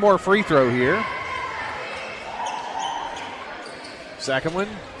 One more free throw here. Second one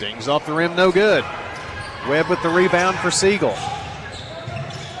dings off the rim, no good. Webb with the rebound for Siegel.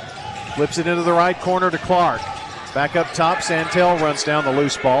 Flips it into the right corner to Clark. Back up top, Santel runs down the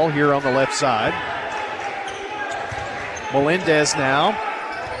loose ball here on the left side. Melendez now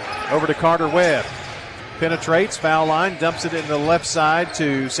over to Carter Webb. Penetrates, foul line, dumps it in the left side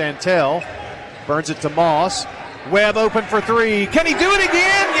to Santel. Burns it to Moss. Webb open for three. Can he do it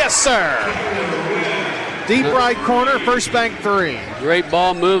again? Yes, sir. Deep right corner, First Bank three. Great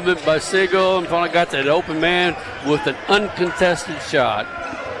ball movement by Siegel, and finally got that open man with an uncontested shot.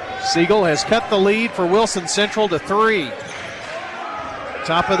 Siegel has cut the lead for Wilson Central to 3.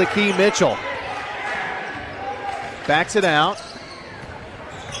 Top of the key, Mitchell. Backs it out.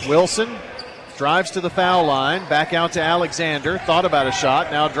 Wilson drives to the foul line, back out to Alexander. Thought about a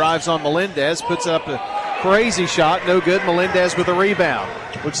shot, now drives on Melendez, puts up a crazy shot, no good. Melendez with a rebound.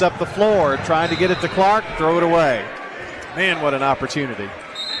 Looks up the floor, trying to get it to Clark, throw it away. Man, what an opportunity.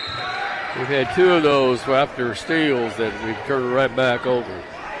 We've had 2 of those after steals that we turned right back over.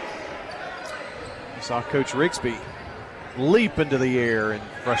 Saw Coach Rigsby leap into the air in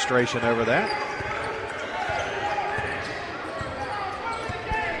frustration over that.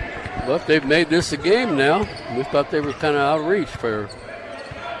 But they've made this a game now. We thought they were kind of out of reach for.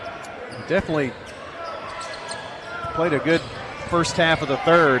 Definitely played a good first half of the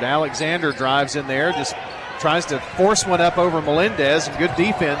third. Alexander drives in there, just tries to force one up over Melendez. Good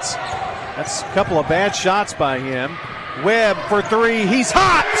defense. That's a couple of bad shots by him. Webb for three. He's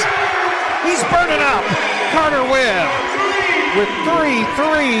hot. He's burning up. Carter Webb with 3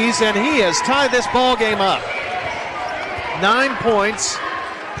 threes, and he has tied this ball game up. 9 points.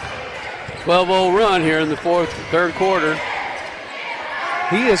 12-0 run here in the third quarter.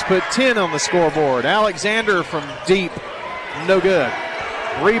 He has put 10 on the scoreboard. Alexander from deep, no good.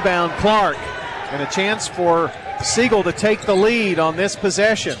 Rebound Clark, and a chance for Siegel to take the lead on this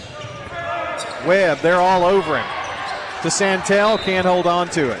possession. Webb, they're all over him. To Santel, can't hold on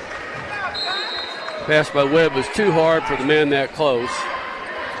to it. Pass by Webb was too hard for the man that close.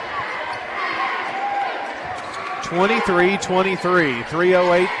 23-23,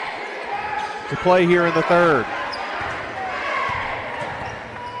 3:08 to play here in the third.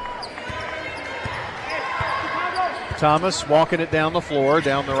 Thomas walking it down the floor,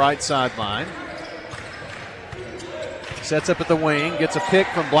 down the right sideline. Sets up at the wing, gets a pick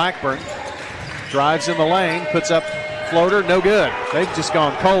from Blackburn. Drives in the lane, puts up floater, no good. They've just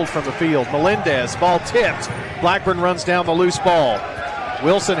gone cold from the field. Melendez, ball tipped. Blackburn runs down the loose ball.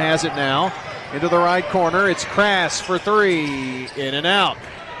 Wilson has it now into the right corner. It's Crass for three. In and out.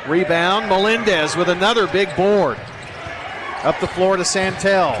 Rebound, Melendez with another big board. Up the floor to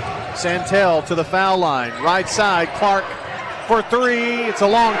Santel. Santel to the foul line. Right side, Clark for three. It's a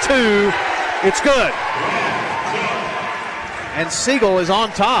long two. It's good. And Siegel is on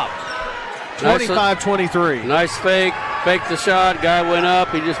top. 25-23. Nice fake. Faked the shot. Guy went up.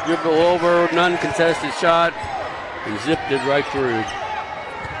 He just dribbled over. Non-contested shot. And zipped it right through.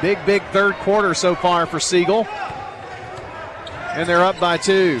 Big third quarter so far for Siegel. And they're up by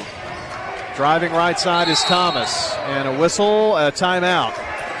 2. Driving right side is Thomas. And a whistle, a timeout.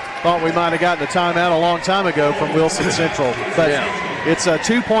 Thought we might have gotten a timeout a long time ago from Wilson Central. But it's a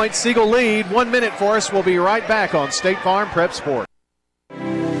 2-point Siegel lead. 1 minute for us. We'll be right back on State Farm Prep Sports.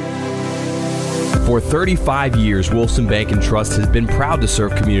 For 35 years, Wilson Bank and Trust has been proud to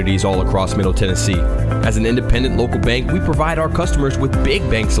serve communities all across Middle Tennessee. As an independent local bank, we provide our customers with big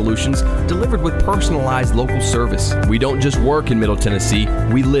bank solutions delivered with personalized local service. We don't just work in Middle Tennessee,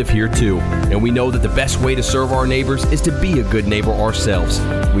 we live here too. And we know that the best way to serve our neighbors is to be a good neighbor ourselves.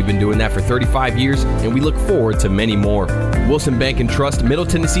 We've been doing that for 35 years, and we look forward to many more. Wilson Bank and Trust, Middle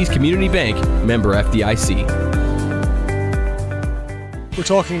Tennessee's community bank, member FDIC. We're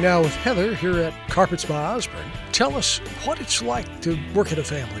talking now with Heather here at Carpets by Osborne. Tell us what it's like to work at a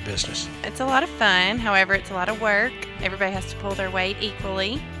family business. It's a lot of fun. However, it's a lot of work. Everybody has to pull their weight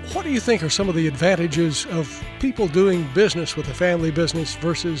equally. What do you think are some of the advantages of people doing business with a family business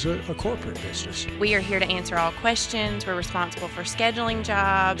versus a corporate business? We are here to answer all questions. We're responsible for scheduling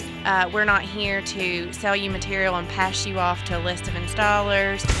jobs. We're not here to sell you material and pass you off to a list of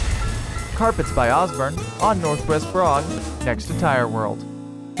installers. Carpets by Osborne on Northwest Broad, next to Tire World.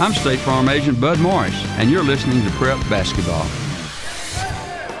 I'm State Farm Agent Bud Morris, and you're listening to Prep Basketball.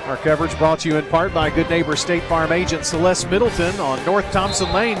 Our coverage brought to you in part by good neighbor State Farm Agent Celeste Middleton on North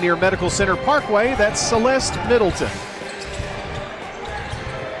Thompson Lane near Medical Center Parkway. That's Celeste Middleton.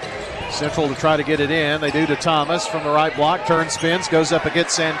 Central to try to get it in. They do to Thomas from the right block. Turn, spins, goes up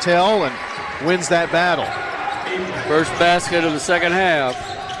against Santel and wins that battle. First basket of the second half.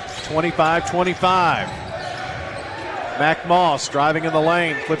 25-25. Mac Moss driving in the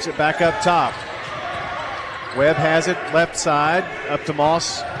lane, flips it back up top. Webb has it left side, up to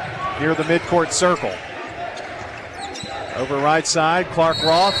Moss near the midcourt circle. Over right side, Clark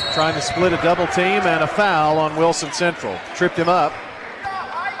Roth trying to split a double team and a foul on Wilson Central. Tripped him up.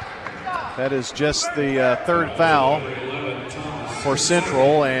 That is just the third foul for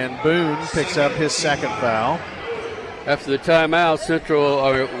Central, and Boone picks up his second foul. After the timeout,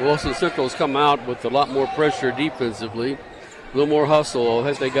 Wilson Central has come out with a lot more pressure defensively, a little more hustle.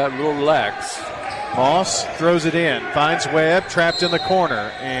 I think they got a little lax. Moss throws it in, finds Webb, trapped in the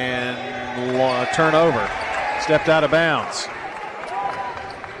corner, and turnover. Stepped out of bounds.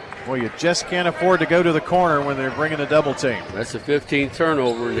 Well, you just can't afford to go to the corner when they're bringing a double team. That's the 15th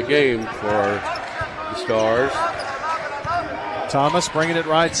turnover in the game for the Stars. Thomas bringing it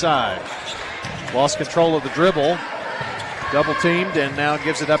right side. Lost control of the dribble. Double teamed and now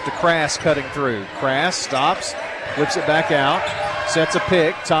gives it up to Crass cutting through. Crass stops, flips it back out, sets a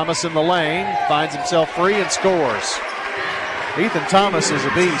pick. Thomas in the lane, finds himself free and scores. Ethan Thomas is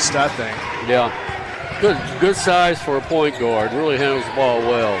a beast, I think. Yeah, good size for a point guard. Really handles the ball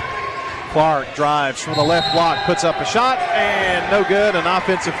well. Clark drives from the left block, puts up a shot, and no good, an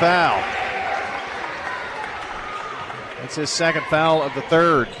offensive foul. That's his second foul of the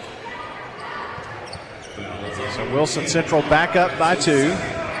third. So Wilson Central back up by 2.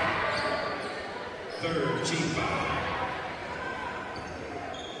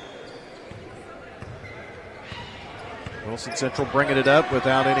 Wilson Central bringing it up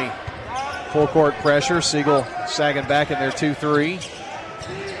without any full court pressure. Siegel sagging back in their 2-3.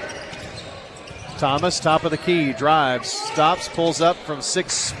 Thomas, top of the key, drives, stops, pulls up from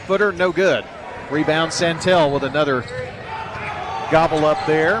 6-footer, no good. Rebound Santel with another gobble up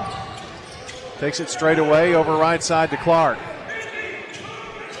there. Takes it straight away over right side to Clark.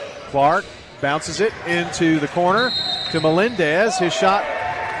 Clark bounces it into the corner to Melendez. His shot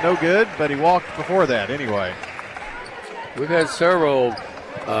no good, but he walked before that anyway. We've had several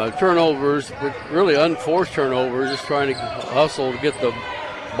turnovers, but really unforced turnovers, just trying to hustle to get the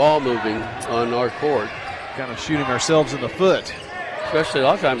ball moving on our court. Kind of shooting ourselves in the foot. Especially a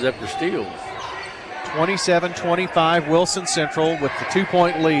lot of times after steals. 27-25 Wilson Central with the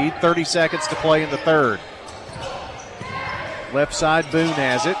 2-point lead. 30 seconds to play in the third. Left side, Boone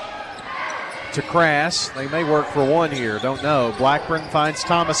has it to Crass. They may work for one here, don't know. Blackburn finds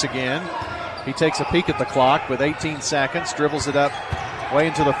Thomas again. He takes a peek at the clock with 18 seconds, dribbles it up way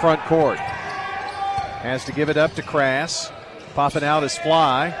into the front court. Has to give it up to Crass. Popping out is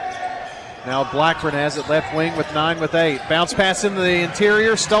Fly. Now Blackburn has it left wing with 9-8. Bounce pass into the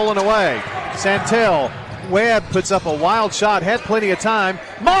interior, stolen away. Santel. Webb puts up a wild shot, had plenty of time.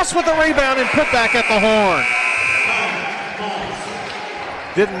 Moss with the rebound and put back at the horn.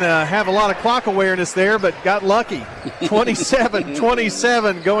 Didn't have a lot of clock awareness there, but got lucky.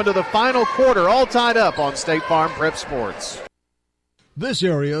 27-27 going to the final quarter, all tied up on State Farm Prep Sports. This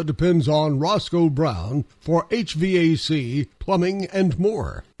area depends on Roscoe Brown for HVAC, plumbing, and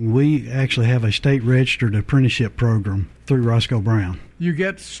more. We actually have a state-registered apprenticeship program through Roscoe Brown. You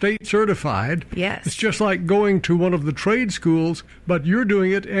get state certified. Yes. It's just like going to one of the trade schools, but you're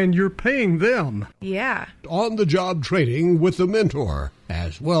doing it and you're paying them. Yeah. On-the-job training with the mentor,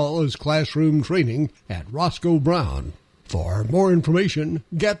 as well as classroom training at Roscoe Brown. For more information,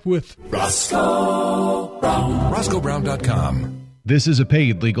 get with Roscoe Brown. RoscoeBrown.com. This is a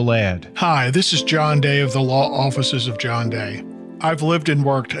paid legal ad. Hi, this is John Day of the Law Offices of John Day. I've lived and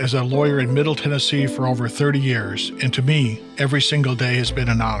worked as a lawyer in Middle Tennessee for over 30 years, and to me, every single day has been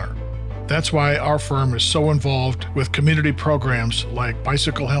an honor. That's why our firm is so involved with community programs like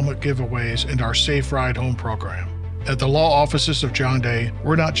bicycle helmet giveaways and our Safe Ride Home program. At the Law Offices of John Day,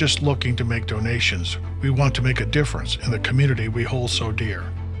 we're not just looking to make donations. We want to make a difference in the community we hold so dear.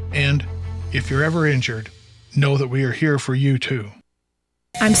 And if you're ever injured, know that we are here for you too.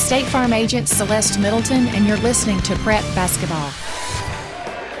 I'm State Farm Agent Celeste Middleton, and you're listening to Prep Basketball.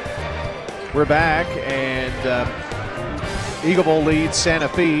 We're back, and Eagleville leads Santa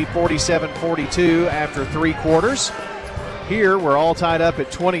Fe 47-42 after 3 quarters. Here, we're all tied up at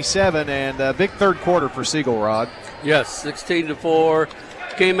 27, and a big third quarter for Siegel, Rod. Yes, 16-4.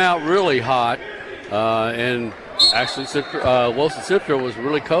 Came out really hot, and actually Wilson Central was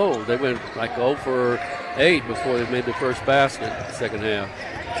really cold. They went like 0 for 8 before they made the first basket second half.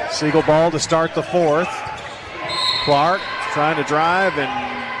 Siegel ball to start the fourth. Clark trying to drive and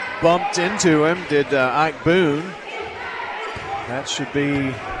bumped into him, did Ike Boone. That should be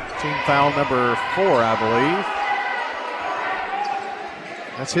team foul number 4, I believe.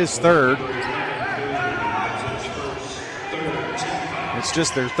 That's his third. It's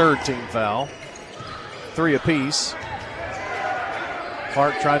just their third team foul. 3 apiece.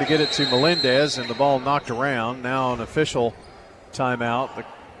 Clark tried to get it to Melendez, and the ball knocked around. Now an official timeout. The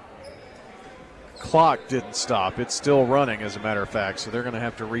clock didn't stop. It's still running, as a matter of fact, so they're going to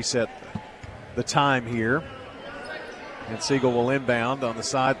have to reset the time here. And Siegel will inbound on the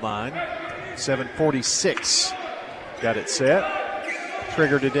sideline. 7:46. Got it set.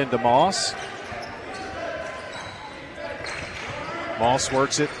 Triggered it into Moss. Moss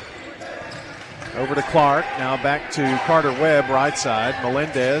works it over to Clark. Now back to Carter Webb, right side.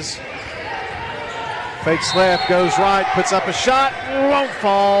 Melendez fakes left, goes right, puts up a shot, won't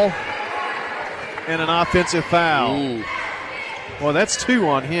fall. And an offensive foul. Ooh. Well, that's 2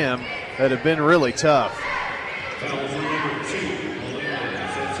 on him that have been really tough.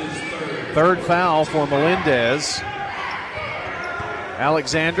 Third foul for Melendez.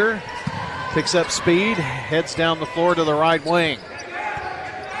 Alexander picks up speed, heads down the floor to the right wing.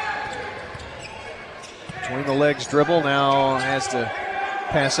 Between the legs dribble, now has to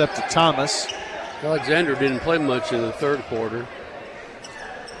pass up to Thomas. Alexander didn't play much in the third quarter.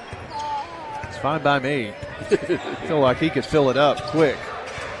 It's fine by me. I feel like he could fill it up quick.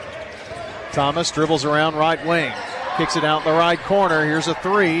 Thomas dribbles around right wing. Kicks it out in the right corner. Here's a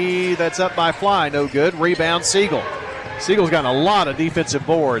 3 that's up by Fly. No good. Rebound Siegel. Siegel's got a lot of defensive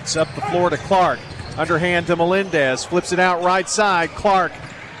boards. Up the floor to Clark. Underhand to Melendez. Flips it out right side. Clark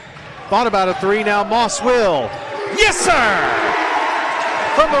thought about a 3. Now Moss will. Yes, sir!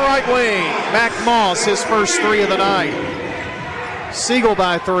 From the right wing. Mac Moss, his first 3 of the night. Siegel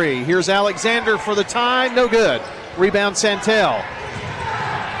by 3. Here's Alexander for the tie. No good. Rebound Santel.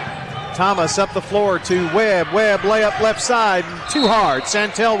 Thomas up the floor to Webb. Webb layup left side. Too hard.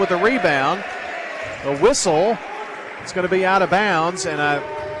 Santel with the rebound. A whistle. It's going to be out of bounds, and I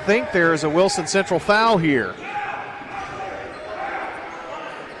think there's a Wilson Central foul here.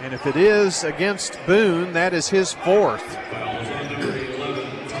 And if it is against Boone, that is his 4th.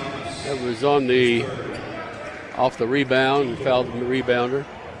 That was off the rebound and fouled the rebounder.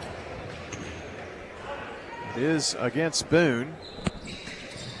 It is against Boone.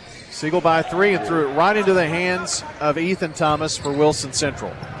 Siegel by 3 and threw it right into the hands of Ethan Thomas for Wilson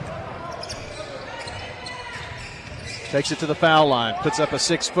Central. Takes it to the foul line, puts up a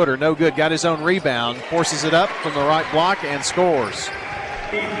 6-footer, no good, got his own rebound, forces it up from the right block and scores.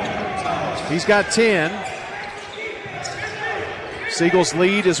 He's got 10. Siegel's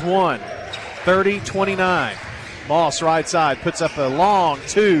lead is 1. 30-29. Moss right side puts up a long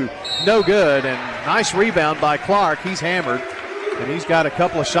two, no good, and nice rebound by Clark. He's hammered, and he's got a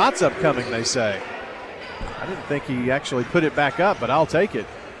couple of shots upcoming, they say. I didn't think he actually put it back up, but I'll take it.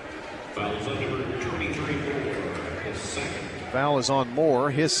 Foul is on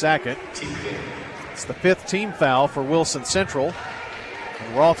Moore, his second. It's the 5th team foul for Wilson Central.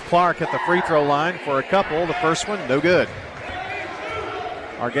 And Roth Clark at the free throw line for a couple. The first one, no good.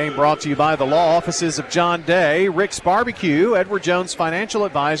 Our game brought to you by the law offices of John Day, Rick's Barbecue, Edward Jones Financial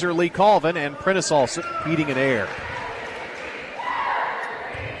Advisor, Lee Colvin, and Prentice Alsop Heating and Air.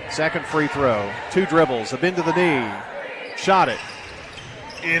 Second free throw, 2 dribbles, a bend to the knee, shot it,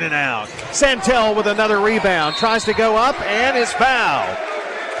 in and out. Santel with another rebound, tries to go up and is fouled.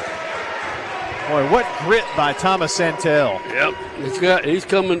 Boy, what grit by Thomas Santel. Yep, he's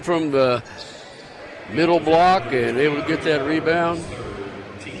coming from the middle block and able to get that rebound.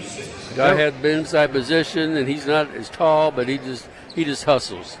 Guy had been inside position, and he's not as tall, but he just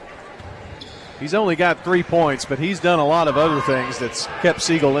hustles. He's only got 3 points, but he's done a lot of other things that's kept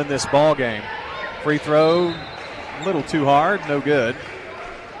Siegel in this ball game. Free throw, a little too hard, no good.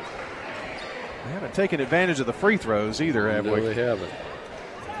 We haven't taken advantage of the free throws either, have we? No, they haven't.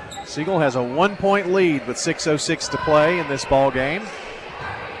 Siegel has a 1-point lead with 6:06 to play in this ball game.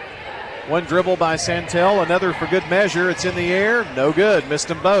 One dribble by Santel, another for good measure. It's in the air, no good. Missed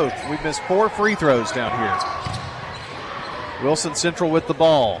them both. We've missed 4 free throws down here. Wilson Central with the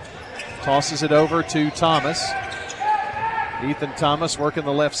ball. Tosses it over to Thomas. Ethan Thomas working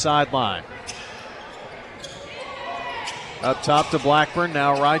the left sideline. Up top to Blackburn,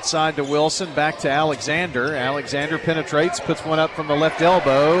 now right side to Wilson, back to Alexander. Alexander penetrates, puts one up from the left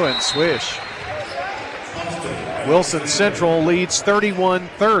elbow, and swish. Wilson Central leads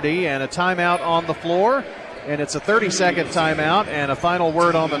 31-30, and a timeout on the floor. And it's a 30-second timeout, and a final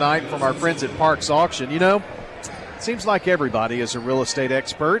word on the night from our friends at Parks Auction. You know, it seems like everybody is a real estate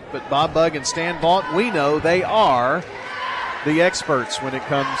expert, but Bob Bugg and Stan Vaught, we know they are the experts when it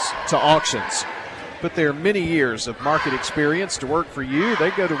comes to auctions. Put their many years of market experience to work for you.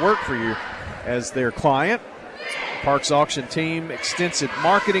 They go to work for you as their client. Parks Auction team, extensive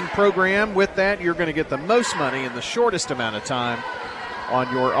marketing program. With that, you're going to get the most money in the shortest amount of time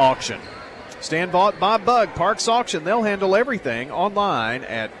on your auction. Stan Vaught, Bob Bugg, Parks Auction. They'll handle everything online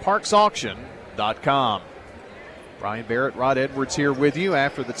at parksauction.com. Brian Barrett, Rod Edwards here with you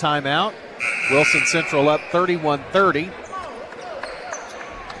after the timeout. Wilson Central up 31-30.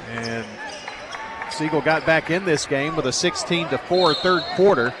 And Siegel got back in this game with a 16-4 third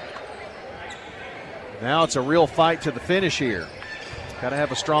quarter. Now it's a real fight to the finish here. Got to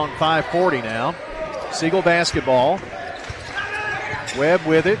have a strong 5:40 now. Siegel basketball. Webb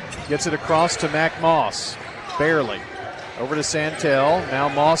with it. Gets it across to Mac Moss. Barely. Over to Santel. Now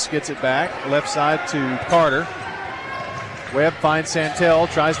Moss gets it back. Left side to Carter. Webb finds Santel.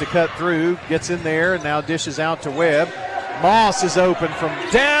 Tries to cut through. Gets in there and now dishes out to Webb. Moss is open from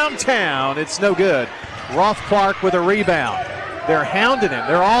downtown. It's no good. Roth Clark with a rebound. They're hounding him.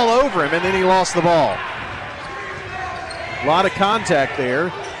 They're all over him, and then he lost the ball. A lot of contact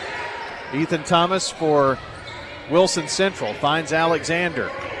there. Ethan Thomas for Wilson Central finds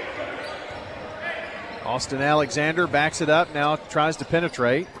Alexander. Austin Alexander backs it up, now tries to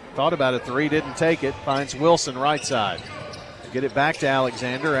penetrate. Thought about a three, didn't take it. Finds Wilson right side. Get it back to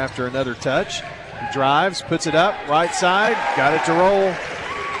Alexander after another touch. He drives, puts it up, right side, got it to roll.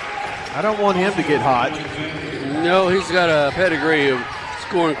 I don't want him to get hot. No, he's got a pedigree of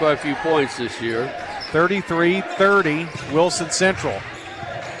scoring quite a few points this year. 33-30, Wilson Central.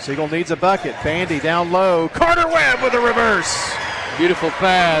 Siegel needs a bucket. Bandy down low. Carter Webb with a reverse. Beautiful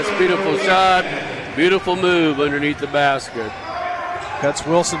pass, beautiful shot, beautiful move underneath the basket. Cuts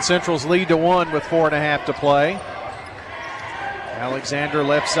Wilson Central's lead to 1 with 4.5 to play. Alexander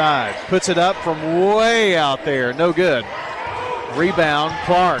left side. Puts it up from way out there. No good. Rebound,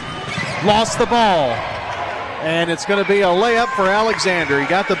 Clark. Lost the ball. And it's going to be a layup for Alexander. He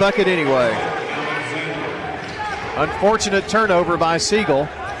got the bucket anyway. Unfortunate turnover by Siegel.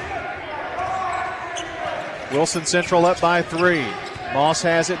 Wilson Central up by 3. Moss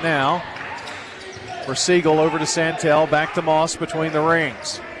has it now. For Siegel over to Santel. Back to Moss between the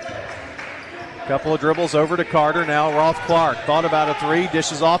rings. Couple of dribbles over to Carter. Now Roth Clark. Thought about a three.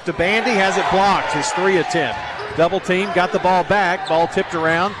 Dishes off to Bandy. Has it blocked. His 3 attempt. Double team. Got the ball back. Ball tipped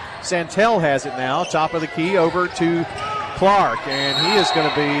around. Santel has it now. Top of the key over to Clark. And he is going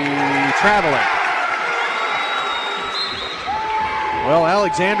to be traveling. Well,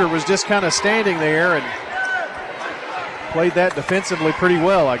 Alexander was just kind of standing there and played that defensively pretty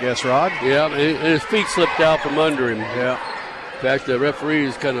well, I guess, Rod. Yeah, and his feet slipped out from under him. Yeah. In fact, the referee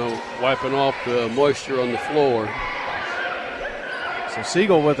is kind of wiping off the moisture on the floor. So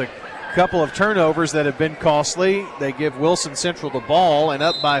Siegel with a couple of turnovers that have been costly. They give Wilson Central the ball and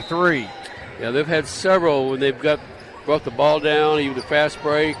up by 3. Yeah, they've had several when they've brought the ball down, either the fast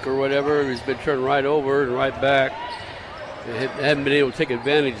break or whatever. It's been turned right over and right back. They haven't been able to take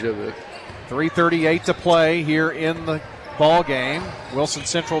advantage of it. 3:38 to play here in the ball game. Wilson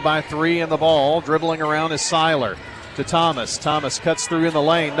Central by 3 in the ball. Dribbling around is Seiler to Thomas. Thomas cuts through in the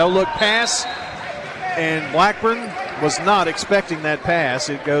lane. No look pass. And Blackburn was not expecting that pass.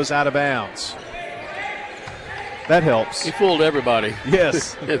 It goes out of bounds. That helps. He fooled everybody.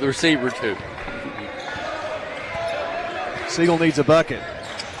 Yes. The receiver, too. Siegel needs a bucket.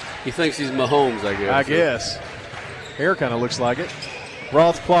 He thinks he's Mahomes, I guess. Hair kind of looks like it.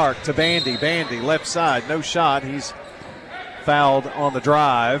 Roth Clark to Bandy. Bandy, left side. No shot. He's fouled on the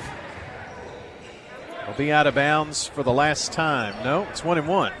drive. He'll be out of bounds for the last time. No, it's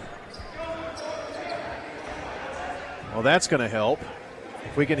 1-1. Well, that's going to help.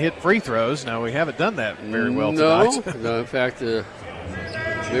 If we can hit free throws. Now, we haven't done that very well tonight. No, in fact,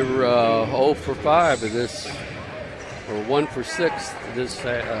 we were 0 for 5 in this, or 1 for 6 this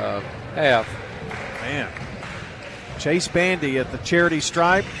half. Man. Chase Bandy at the charity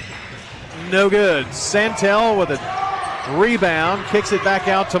stripe. No good. Santel with a rebound. Kicks it back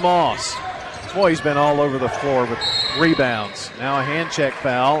out to Moss. Boy, he's been all over the floor with rebounds. Now a hand check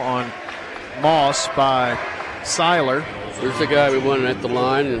foul on Moss by Seiler. There's the guy we wanted at the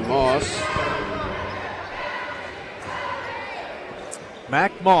line, and Moss.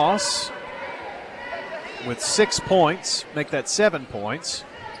 Mac Moss with 6 points, make that 7 points.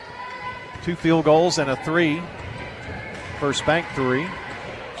 2 field goals and a 3. First bank 3.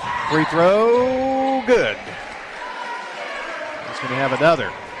 Free throw, good. He's going to have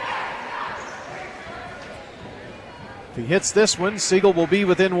another. If he hits this one, Siegel will be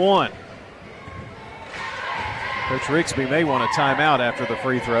within 1. Coach Rigsby may want a timeout after the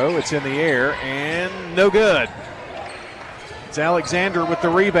free throw. It's in the air and no good. It's Alexander with the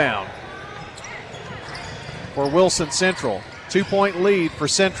rebound for Wilson Central. 2-point lead for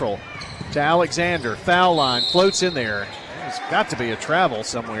Central to Alexander. Foul line, floats in there. There's got to be a travel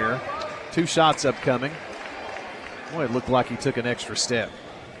somewhere. 2 shots upcoming. Boy, it looked like he took an extra step.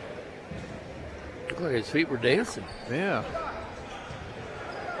 Looked like his feet were dancing. Yeah.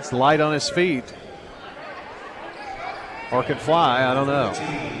 It's light on his feet. Or can fly, I don't know.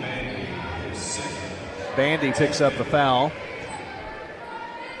 Bandy picks up the foul.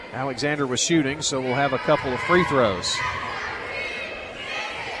 Alexander was shooting, so we'll have a couple of free throws.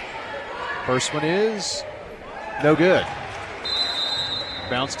 First one is no good.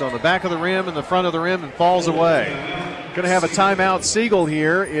 Bounced on the back of the rim and the front of the rim and falls away. Going to have a timeout, Siegel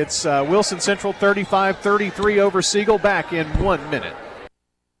here. It's Wilson Central 35-33 over Siegel. Back in 1 minute.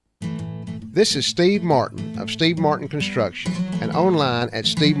 This is Steve Martin of Steve Martin Construction and online at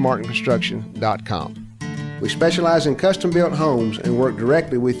stevemartinconstruction.com. We specialize in custom-built homes and work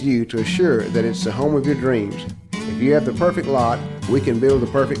directly with you to assure that it's the home of your dreams. If you have the perfect lot, we can build the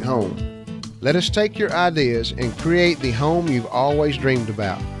perfect home. Let us take your ideas and create the home you've always dreamed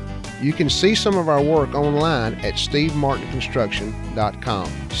about. You can see some of our work online at stevemartinconstruction.com.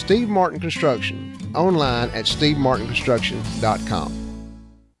 Steve Martin Construction, online at stevemartinconstruction.com.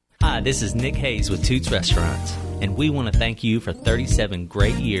 Hi, this is Nick Hayes with Toots Restaurants, and we want to thank you for 37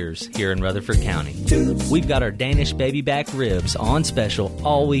 great years here in Rutherford County. We've got our Danish baby back ribs on special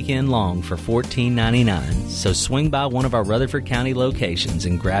all weekend long for $14.99, so swing by one of our Rutherford County locations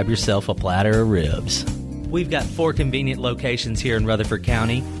and grab yourself a platter of ribs. We've got 4 convenient locations here in Rutherford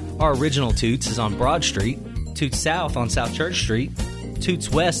County. Our original Toots is on Broad Street, Toots South on South Church Street, Toots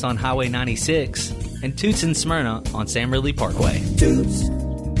West on Highway 96, and Toots in Smyrna on Sam Ridley Parkway. Toots.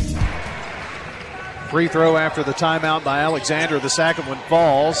 Free throw after the timeout by Alexander. The second one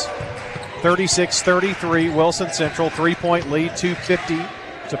falls. 36-33, Wilson Central, 3-point lead, 2:50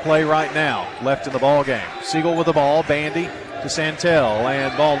 to play right now. Left in the ball game. Siegel with the ball, Bandy to Santel,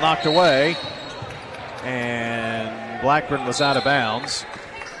 and ball knocked away. And Blackburn was out of bounds.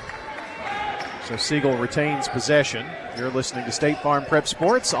 So Siegel retains possession. You're listening to State Farm Prep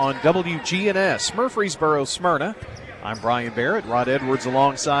Sports on WGNS, Murfreesboro, Smyrna. I'm Brian Barrett. Rod Edwards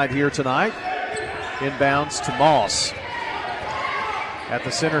alongside here tonight. Inbounds to Moss. At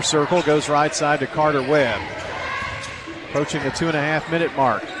the center circle, goes right side to Carter Webb. Approaching the 2.5-minute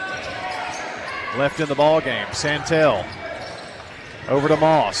mark. Left in the ball game, Santel. Over to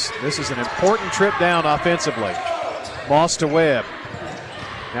Moss. This is an important trip down offensively. Moss to Webb.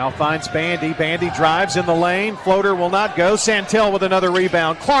 Now finds Bandy. Bandy drives in the lane. Floater will not go. Santel with another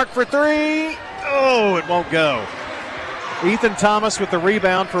rebound. Clark for 3. Oh, it won't go. Ethan Thomas with the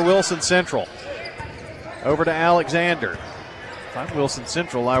rebound for Wilson Central. Over to Alexander. If I'm Wilson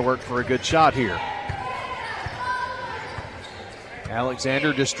Central, I work for a good shot here.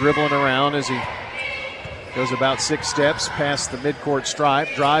 Alexander just dribbling around as he goes about 6 steps past the midcourt stripe,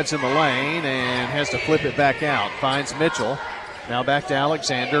 drives in the lane, and has to flip it back out. Finds Mitchell. Now back to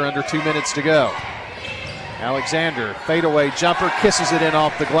Alexander, under 2 minutes to go. Alexander, fadeaway jumper, kisses it in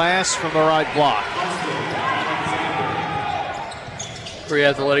off the glass from the right block. Free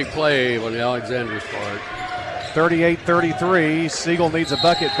athletic play on Alexander's part. 38-33. Siegel needs a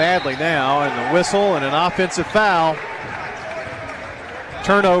bucket badly now, and the whistle and an offensive foul.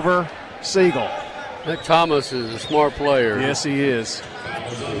 Turnover, Siegel. Nick Thomas is a smart player. Yes, he is.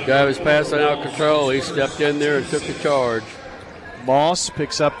 The guy was passing out control. He stepped in there and took the charge. Moss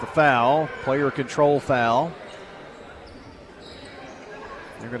picks up the foul, player control foul.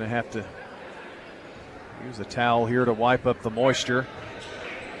 They're going to have to use a towel here to wipe up the moisture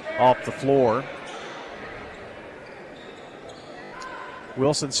off the floor.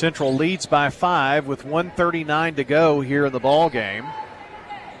 Wilson Central leads by 5 with 1:39 to go here in the ball game.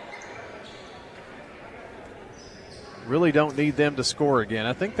 Really don't need them to score again.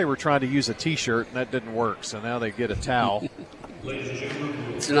 I think they were trying to use a T-shirt and that didn't work, so now they get a towel.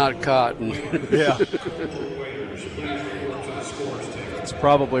 It's not cotton. Yeah. It's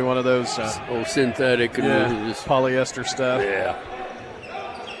probably one of those synthetic and polyester stuff. Yeah.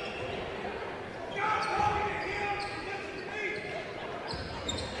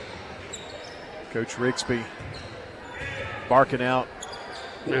 Coach Rigsby barking out.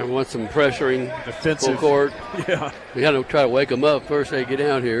 I want some pressuring defensive full court. Yeah. We got to try to wake them up first they get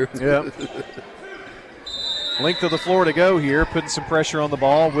down here. Yep. Length of the floor to go here, putting some pressure on the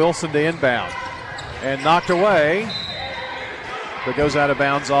ball. Wilson to inbound. And knocked away, but goes out of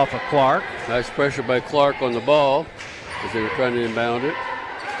bounds off of Clark. Nice pressure by Clark on the ball as they were trying to inbound it.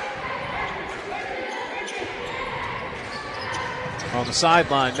 On the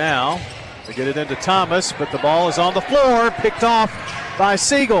sideline now. They get it into Thomas, but the ball is on the floor, picked off by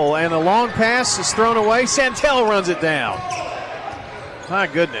Siegel, and a long pass is thrown away. Santel runs it down. My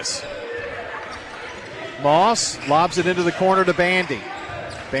goodness. Moss lobs it into the corner to Bandy.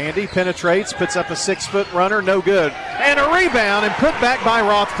 Bandy penetrates, puts up a 6-foot runner, no good. And a rebound and put back by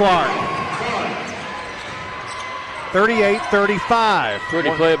Roth Clark. 38-35.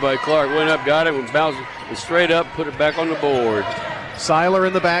 Pretty play by Clark. Went up, got it, bounced it straight up, put it back on the board. Seiler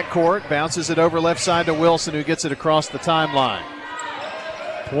in the backcourt, bounces it over left side to Wilson, who gets it across the timeline.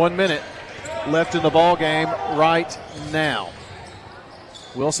 1 minute left in the ball game right now.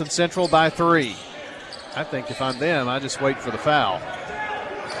 Wilson Central by 3. I think if I'm them, I just wait for the foul.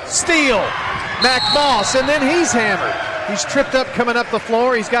 Steal! Mac Moss, and then he's hammered. He's tripped up coming up the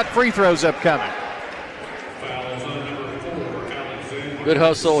floor. He's got free throws upcoming. Good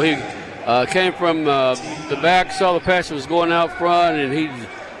hustle. He came from the back, saw the pass was going out front, and he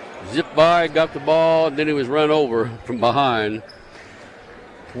zipped by, got the ball, and then he was run over from behind.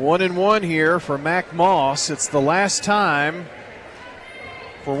 1-1 here for Mac Moss. It's the last time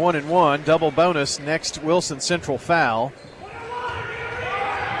for 1-1. Double bonus next Wilson Central foul.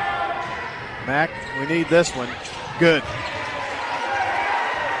 Mac, we need this one. Good.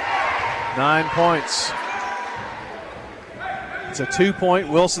 9 points. It's a 2-point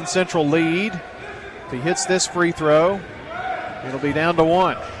Wilson Central lead. If he hits this free throw, it'll be down to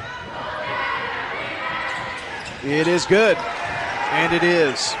 1. It is good. And it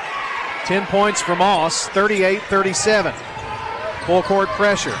is. 10 points for Moss, 38-37. Full court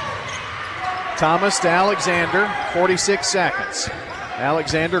pressure. Thomas to Alexander, 46 seconds.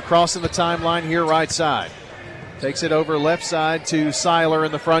 Alexander crossing the timeline here right side. Takes it over left side to Seiler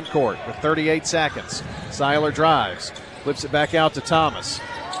in the front court with 38 seconds. Seiler drives, flips it back out to Thomas.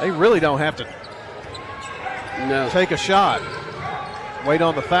 They really don't have to take a shot. Wait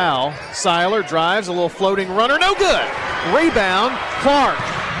on the foul. Seiler drives, a little floating runner, no good. Rebound, Clark.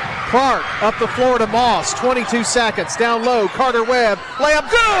 Clark up the floor to Moss, 22 seconds. Down low, Carter Webb, layup,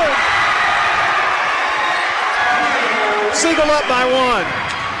 good! Siegel up by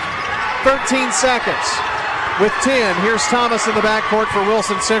 1. 13 seconds. With 10, here's Thomas in the backcourt for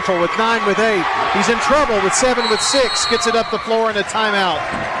Wilson Central with 9 with 8. He's in trouble with 7 with 6. Gets it up the floor in a timeout.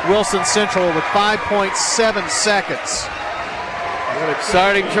 Wilson Central with 5.7 seconds. What an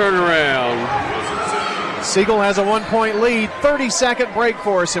exciting turnaround. Siegel has a 1-point lead. 30-second break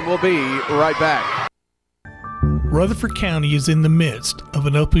for us, and we'll be right back. Rutherford County is in the midst of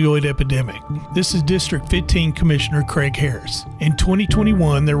an opioid epidemic. This is District 15 Commissioner Craig Harris. In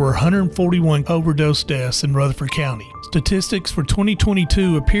 2021, there were 141 overdose deaths in Rutherford County. Statistics for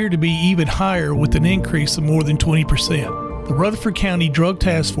 2022 appear to be even higher with an increase of more than 20%. The Rutherford County Drug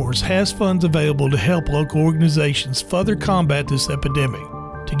Task Force has funds available to help local organizations further combat this epidemic.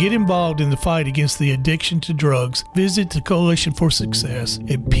 To get involved in the fight against the addiction to drugs, visit the Coalition for Success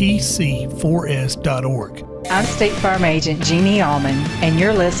at pc4s.org. I'm State Farm Agent Jeannie Allman, and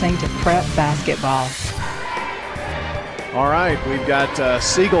you're listening to Prep Basketball. All right, we've got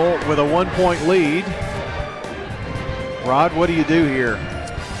Siegel with a 1-point lead. Rod, what do you do here?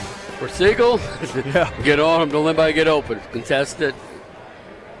 For Siegel, yeah. Get on them, don't let anybody get open. Contest it.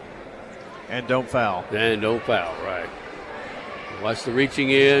 And don't foul. And don't foul, right. Watch the reaching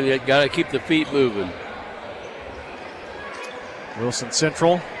in. You got to keep the feet moving. Wilson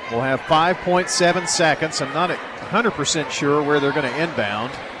Central will have 5.7 seconds. I'm not 100% sure where they're going to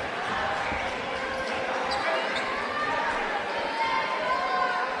inbound.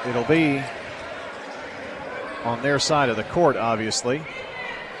 It'll be on their side of the court, obviously.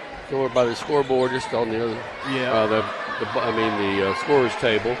 So we're by the scoreboard, just on the other. Yeah. The scorer's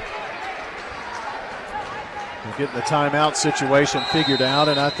table. We're getting the timeout situation figured out,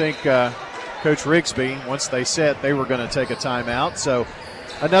 and I think Coach Rigsby, once they set, they were going to take a timeout. So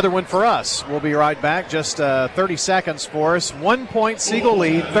another one for us. We'll be right back. Just 30 seconds for us. 1 point Siegel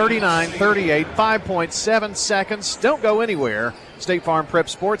lead, 39-38, 5.7 seconds. Don't go anywhere. State Farm Prep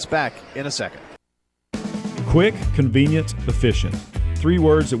Sports back in a second. Quick, convenient, efficient. 3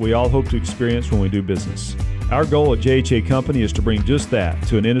 words that we all hope to experience when we do business. Our goal at JHA Company is to bring just that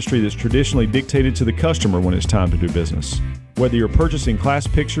to an industry that's traditionally dictated to the customer when it's time to do business. Whether you're purchasing class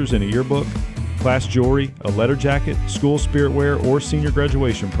pictures in a yearbook, class jewelry, a letter jacket, school spirit wear, or senior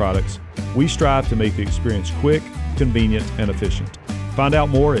graduation products, we strive to make the experience quick, convenient, and efficient. Find out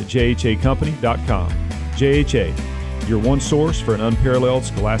more at jhacompany.com. JHA, your one source for an unparalleled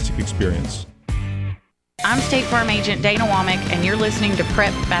scholastic experience. I'm State Farm Agent Dana Womack, and you're listening to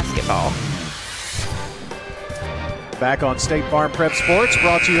Prep Basketball. Back on State Farm Prep Sports,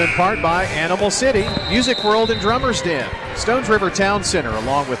 brought to you in part by Animal City, Music World and Drummers Den, Stones River Town Center,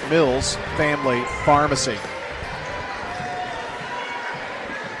 along with Mills Family Pharmacy.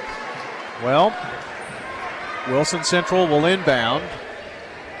 Well, Wilson Central will inbound.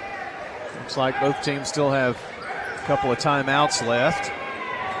 Looks like both teams still have a couple of timeouts left.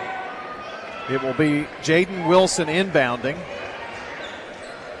 It will be Jaden Wilson inbounding.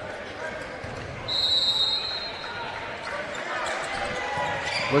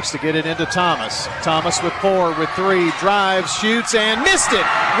 Looks to get it into Thomas. Thomas with 4, with 3, drives, shoots, and missed it.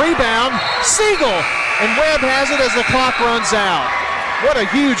 Rebound, Siegel, and Webb has it as the clock runs out. What a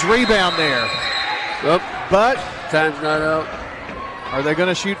huge rebound there. Yep. But time's not up. Are they going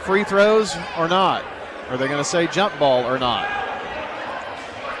to shoot free throws or not? Are they going to say jump ball or not?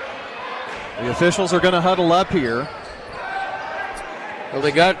 The officials are going to huddle up here. Well,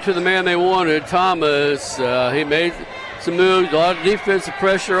 they got to the man they wanted, Thomas. He made some moves, a lot of defensive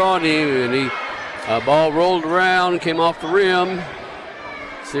pressure on him, and he ball rolled around, came off the rim.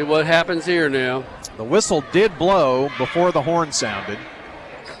 See what happens here now. The whistle did blow before the horn sounded.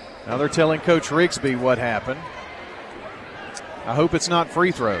 Now they're telling Coach Rigsby what happened. I hope it's not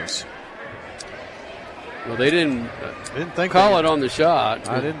free throws. Well, they didn't think call it on the shot.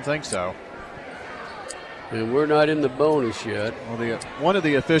 I didn't think so. And we're not in the bonus yet. Well, one of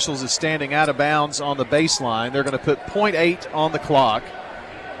the officials is standing out of bounds on the baseline. They're going to put 0.8 on the clock.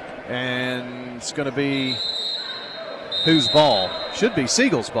 And it's going to be whose ball? Should be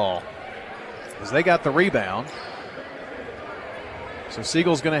Siegel's ball, because they got the rebound. So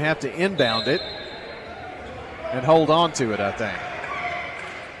Siegel's going to have to inbound it and hold on to it, I think.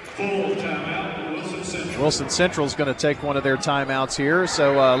 Full timeout. Wilson Central's going to take one of their timeouts here.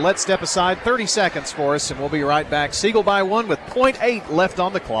 So let's step aside 30 seconds for us, and we'll be right back. Siegel by 1 with 0.8 left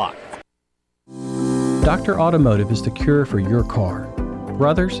on the clock. Dr. Automotive is the cure for your car.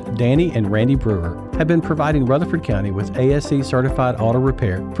 Brothers Danny and Randy Brewer have been providing Rutherford County with ASE certified auto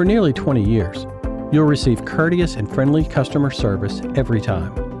repair for nearly 20 years. You'll receive courteous and friendly customer service every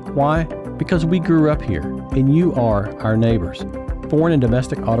time. Why? Because we grew up here, and you are our neighbors. Foreign and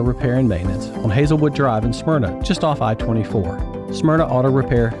domestic auto repair and maintenance on Hazelwood Drive in Smyrna, just off I-24.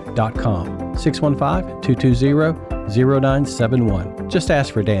 SmyrnaAutorepair.com, 615-220-0971. Just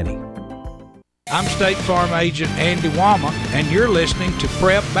ask for Danny. I'm State Farm Agent Andy Womack, and you're listening to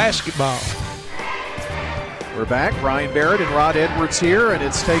Prep Basketball. We're back. Ryan Barrett and Rod Edwards here, and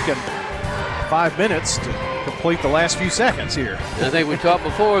it's taken 5 minutes to complete the last few seconds here. I think we talked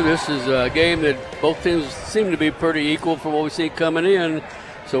before, this is a game that both teams seem to be pretty equal from what we see coming in.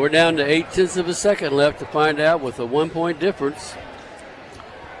 So we're down to 0.8 of a second left to find out with a 1 point difference.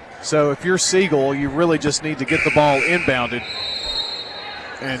 So if you're Siegel, you really just need to get the ball inbounded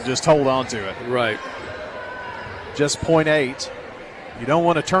and just hold on to it. Right. just 0.8. You don't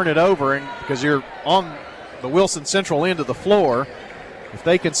want to turn it over because you're on the Wilson Central end of the floor. If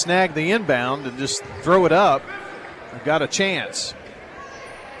they can snag the inbound and just throw it up, they've got a chance.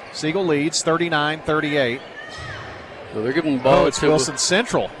 Siegel leads 39-38. Well, they're giving the ball. It's Wilson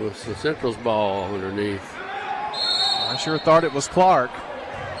Central. Wilson Central's ball underneath. I sure thought it was Clark.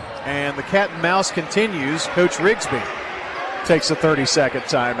 And the cat and mouse continues. Coach Rigsby takes a 30-second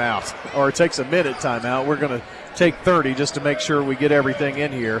timeout, or takes a minute timeout. We're going to take 30 just to make sure we get everything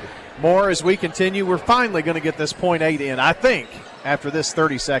in here. More as we continue. We're finally going to get this 0.8 in, I think, after this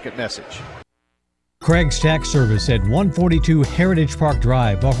 30-second message. Craig's Tax Service at 142 Heritage Park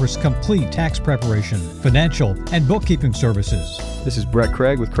Drive offers complete tax preparation, financial, and bookkeeping services. This is Brett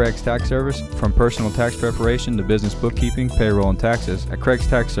Craig with Craig's Tax Service. From personal tax preparation to business bookkeeping, payroll, and taxes, at Craig's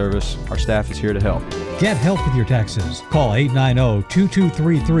Tax Service, our staff is here to help. Get help with your taxes. Call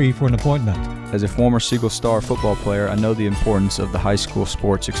 890-2233 for an appointment. As a former Siegel Star football player, I know the importance of the high school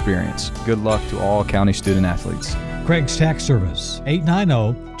sports experience. Good luck to all county student athletes. Craig's Tax Service,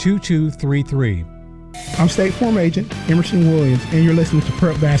 890-2233. I'm State Farm Agent Emerson Williams, and you're listening to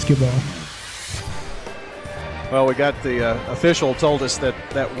Prep Basketball. Well, we got the official told us that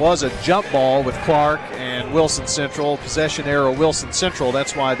was a jump ball with Clark and Wilson Central. Possession arrow Wilson Central.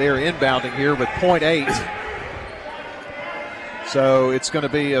 That's why they're inbounding here with 0.8. So it's going to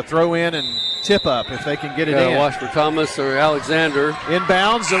be a throw in and tip up if they can get it in. Watch for Thomas or Alexander.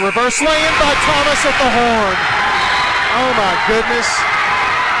 Inbounds, a reverse lay-in by Thomas at the horn. Oh, my goodness.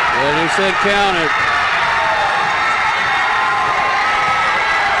 And he said count it.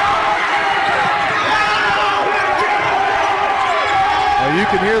 Well, you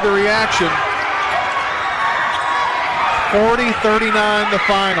can hear the reaction. 40-39 the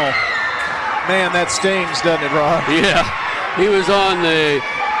final. Man, that stings, doesn't it, Rob? Yeah. He was on the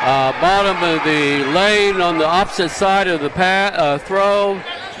bottom of the lane on the opposite side of the throw.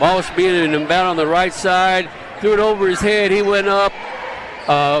 Ball was being inbound on the right side. Threw it over his head. He went up.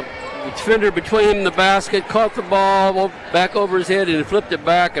 The defender between him and the basket caught the ball back over his head and flipped it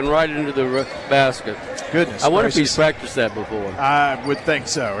back and right into the basket. Goodness I wonder gracious. if he's practiced that before. I would think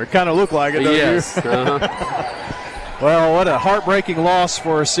so. It kind of looked like it, doesn't yes. it? Well, what a heartbreaking loss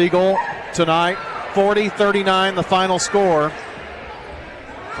for Siegel tonight. 40-39 the final score.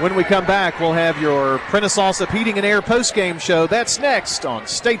 When we come back, we'll have your Prentice Allsup Heating and Air postgame show. That's next on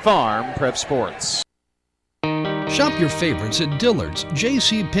State Farm Prep Sports. Shop your favorites at Dillard's,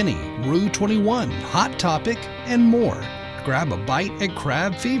 JCPenney, Rue 21, Hot Topic, and more. Grab a bite at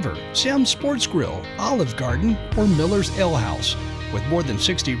Crab Fever, Sam's Sports Grill, Olive Garden, or Miller's Ale House. With more than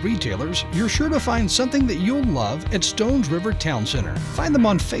 60 retailers, you're sure to find something that you'll love at Stones River Town Center. Find them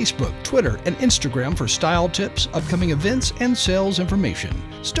on Facebook, Twitter, and Instagram for style tips, upcoming events, and sales information.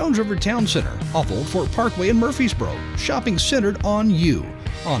 Stones River Town Center, off Old Fort Parkway in Murfreesboro. Shopping centered on you.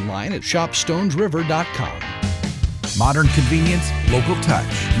 Online at shopstonesriver.com. Modern convenience, local touch.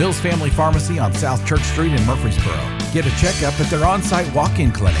 Mills Family Pharmacy on South Church Street in Murfreesboro. Get a checkup at their on-site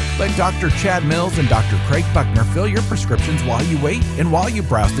walk-in clinic. Let Dr. Chad Mills and Dr. Craig Buckner fill your prescriptions while you wait and while you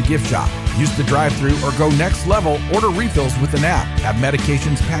browse the gift shop. Use the drive-thru or go next level. Order refills with an app. Have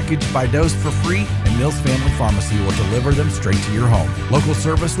medications packaged by dose for free, and Mills Family Pharmacy will deliver them straight to your home. Local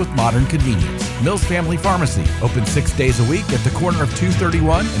service with modern convenience. Mills Family Pharmacy, open 6 days a week at the corner of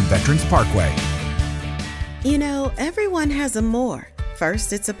 231 and Veterans Parkway. You know, everyone has a more.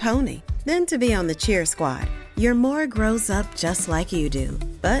 First, it's a pony. Then to be on the cheer squad. Your more grows up just like you do.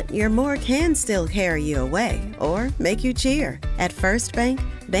 But your more can still carry you away or make you cheer. At First Bank,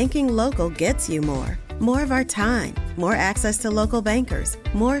 banking local gets you more. More of our time, more access to local bankers,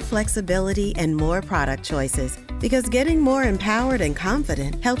 more flexibility, and more product choices. Because getting more empowered and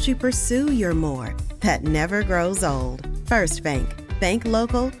confident helps you pursue your more. That never grows old. First Bank. Bank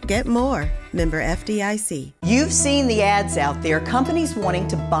local, get more. Member FDIC. You've seen the ads out there, companies wanting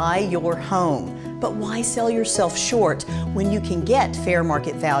to buy your home. But why sell yourself short when you can get fair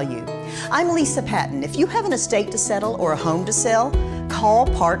market value? I'm Lisa Patton. If you have an estate to settle or a home to sell, call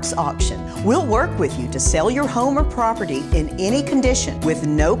Parks Auction. We'll work with you to sell your home or property in any condition with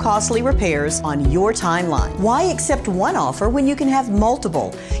no costly repairs on your timeline. Why accept one offer when you can have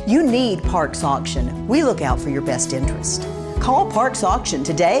multiple? You need Parks Auction. We look out for your best interest. Call Parks Auction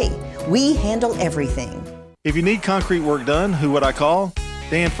today. We handle everything. If you need concrete work done, who would I call?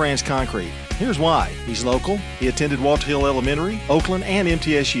 Dan France Concrete. Here's why. He's local. He attended Walter Hill Elementary, Oakland, and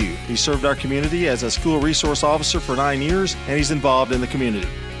MTSU. He served our community as a school resource officer for 9 years, and he's involved in the community.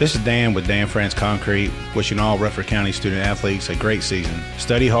 This is Dan with Dan France Concrete, wishing all Rutherford County student athletes a great season.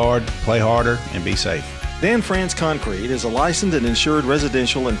 Study hard, play harder, and be safe. Dan France Concrete is a licensed and insured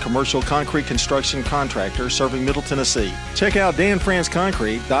residential and commercial concrete construction contractor serving Middle Tennessee. Check out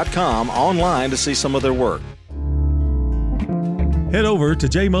danfranceconcrete.com online to see some of their work. Head over to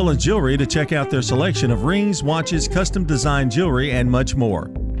J. Mullins Jewelry to check out their selection of rings, watches, custom designed jewelry, and much more.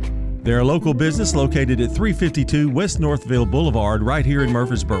 They're a local business located at 352 West Northville Boulevard right here in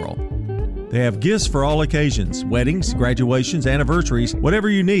Murfreesboro. They have gifts for all occasions, weddings, graduations, anniversaries, whatever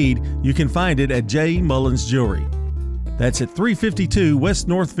you need, you can find it at J. Mullins Jewelry. That's at 352 West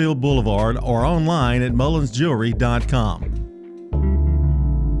Northville Boulevard or online at mullinsjewelry.com.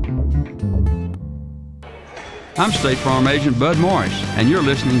 I'm State Farm Agent Bud Morris, and you're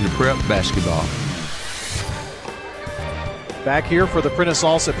listening to Prep Basketball. Back here for the Prentice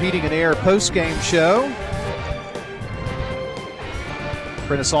Allsup Heating and Air post-game show.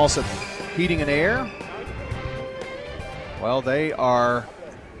 Prentice Allsup Heating and Air. Well, they are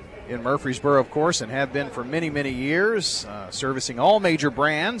in Murfreesboro, of course, and have been for many, many years, servicing all major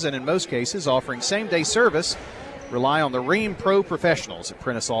brands and in most cases offering same-day service. Rely on the Rheem Pro professionals at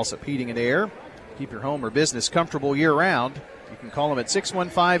Prentice Allsup Heating and Air. Keep your home or business comfortable year-round. You can call them at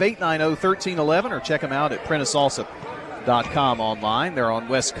 615-890-1311 or check them out at PrenticeAllsup.com online. They're on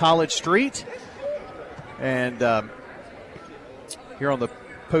West College Street. And here on the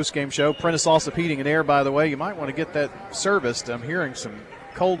post-game show, Prentice Allsup Heating and Air, by the way, you might want to get that serviced. I'm hearing some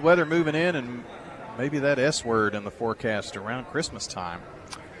cold weather moving in and maybe that S word in the forecast around Christmas time.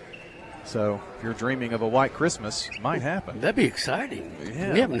 So if you're dreaming of a white Christmas, it might happen. That'd be exciting.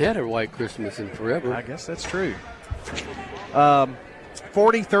 Yeah. We haven't had a white Christmas in forever. I guess that's true.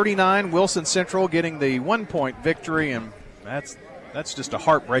 40-39, Wilson Central getting the 1-point victory, and that's just a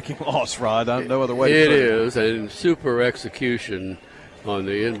heartbreaking loss, Rod. I don't know other way to put it. It is, and super execution on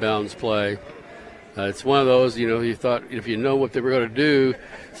the inbounds play. It's one of those, you thought if you know what they were going to do,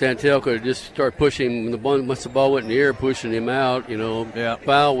 Santel could have just started pushing him. Once the ball went in the air, pushing him out. Yeah.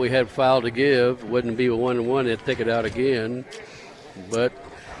 Foul, we had foul to give. Wouldn't be a 1-1, they'd take it out again. But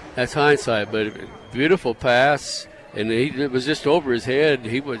that's hindsight. But beautiful pass, and it was just over his head.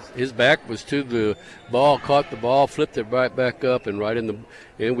 His back was to the ball, caught the ball, flipped it right back up, and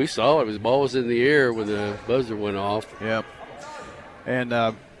and we saw it. His ball was in the air when the buzzer went off. Yep.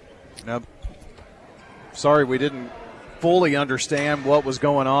 And sorry we didn't fully understand what was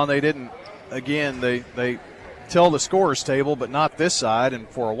going on. They didn't, again, they tell the scorers table, but not this side. And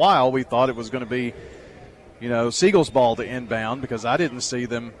for a while we thought it was going to be, Siegel's ball to inbound because I didn't see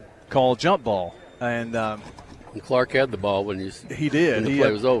them call jump ball. And Clark had the ball when he did. When the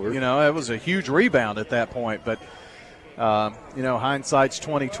play was over. It was a huge rebound at that point. But, hindsight's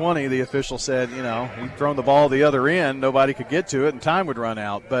 20/20. The official said, he'd thrown the ball the other end. Nobody could get to it and time would run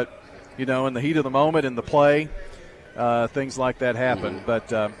out. But, in the heat of the moment, in the play, things like that happen.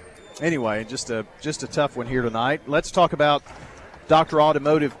 But anyway, just a tough one here tonight. Let's talk about Dr.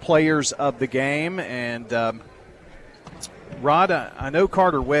 Automotive players of the game. And, Rod, I know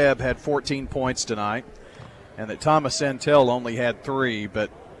Carter Webb had 14 points tonight and that Thomas Santel only had 3,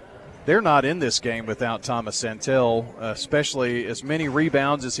 but they're not in this game without Thomas Santel, especially as many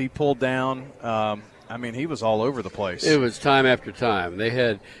rebounds as he pulled down. He was all over the place. It was time after time.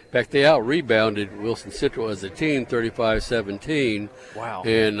 In fact, they out-rebounded Wilson Central as a team, 35-17. Wow.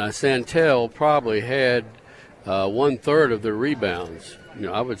 And Santel probably had 1/3 of their rebounds.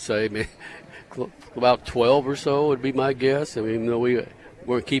 I would say maybe about 12 or so would be my guess. Even though we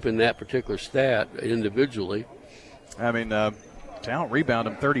weren't keeping that particular stat individually. Talent rebound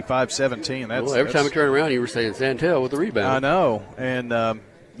him 35-17. Every time I turn around, you were saying Santel with the rebound. I know. And,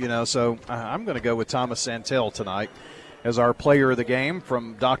 so I'm going to go with Thomas Santel tonight as our player of the game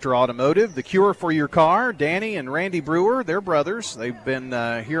from Dr. Automotive. The cure for your car, Danny and Randy Brewer, they're brothers. They've been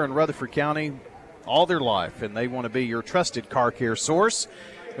here in Rutherford County all their life, and they want to be your trusted car care source.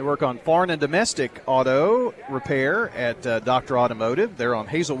 They work on foreign and domestic auto repair at Dr. Automotive. They're on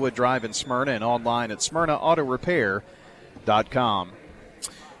Hazelwood Drive in Smyrna and online at smyrnaautorepair.com.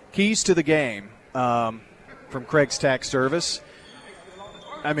 Keys to the game from Craig's Tax Service.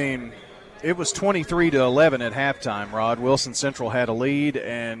 It was 23-11 at halftime, Rod. Wilson Central had a lead,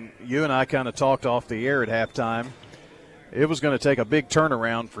 and you and I kind of talked off the air at halftime. It was going to take a big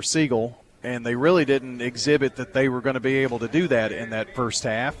turnaround for Siegel, and they really didn't exhibit that they were going to be able to do that in that first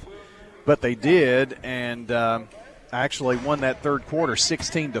half. But they did, and actually won that third quarter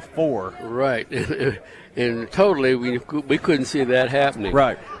 16-4. Right. And totally, we couldn't see that happening.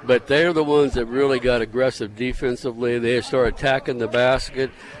 Right. But they're the ones that really got aggressive defensively. They started attacking the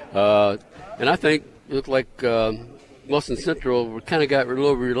basket. And I think it looked like Wilson Central kind of got a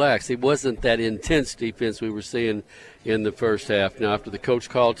little relaxed. It wasn't that intense defense we were seeing in the first half. Now, after the coach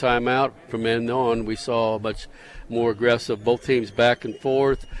called timeout, from then on, we saw much more aggressive, both teams back and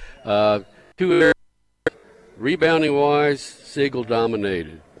forth. 2 areas, rebounding-wise, Siegel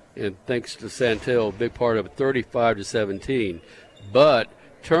dominated. And thanks to Santel, a big part of it, 35-17. But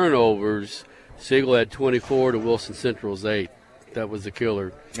turnovers, Siegel had 24 to Wilson Central's 8. That was the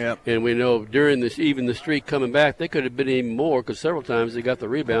killer. Yep. And we know during this, even the streak coming back, they could have been even more because several times they got the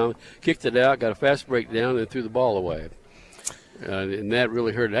rebound, kicked it out, got a fast break down, and threw the ball away. And that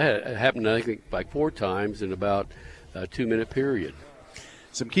really hurt. That happened, I think, like 4 times in about a 2-minute period.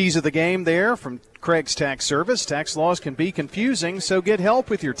 Some keys of the game there from Craig's Tax Service. Tax laws can be confusing, so get help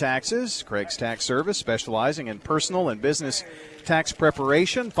with your taxes. Craig's Tax Service, specializing in personal and business tax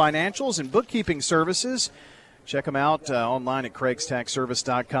preparation, financials, and bookkeeping services. Check them out online at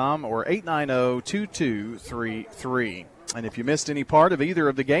craigstaxservice.com or 890-2233. And if you missed any part of either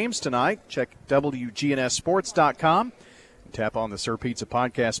of the games tonight, check WGNSSports.com. Tap on the Sir Pizza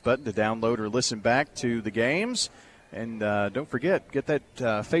Podcast button to download or listen back to the games. And don't forget, get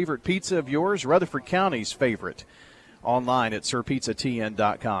that favorite pizza of yours, Rutherford County's favorite, online at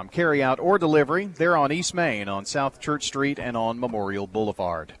sirpizzatn.com. Carry out or delivery, they're on East Main, on South Church Street, and on Memorial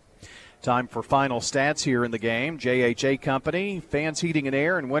Boulevard. Time for final stats here in the game. JHA Company, Fans Heating and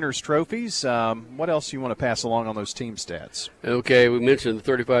Air, and Winners Trophies. What else do you want to pass along on those team stats? Okay, we mentioned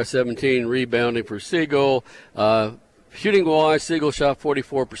the 35-17 rebounding for Siegel. Shooting-wise, Siegel shot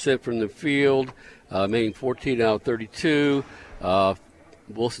 44% from the field, making 14 out of 32.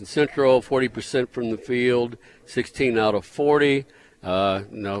 Wilson Central, 40% from the field, 16 out of 40.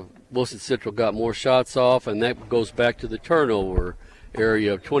 Wilson Central got more shots off, and that goes back to the turnover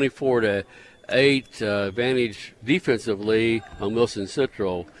area of 24-8 advantage defensively on Wilson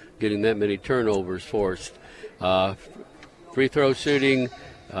Central, getting that many turnovers forced. Free throw shooting,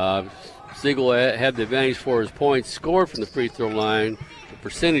 Siegel had the advantage for his points scored from the free throw line. The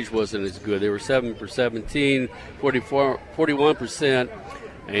percentage wasn't as good. They were 7 for 17, 41%,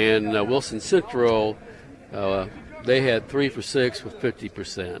 and Wilson Central, they had 3 for 6 with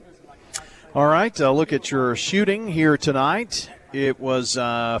 50%. All right, look at your shooting here tonight. It was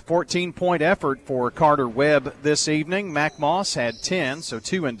a 14-point effort for Carter Webb this evening. Mac Moss had 10, so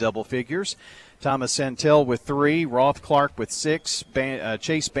 2 in double figures. Thomas Santel with 3, Roth Clark with 6,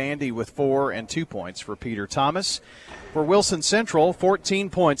 Chase Bandy with 4, and 2 points for Peter Thomas. For Wilson Central, 14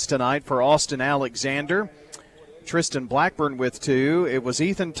 points tonight for Austin Alexander. Tristan Blackburn with 2. It was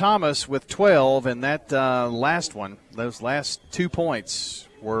Ethan Thomas with 12, and that last one, those last 2 points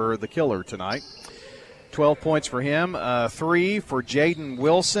were the killer tonight. 12 points for him, 3 for Jaden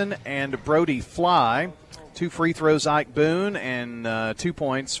Wilson and Brody Fly. 2 free throws, Ike Boone, and 2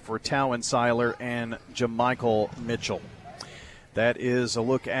 points for Towan Seiler and Jamichael Mitchell. That is a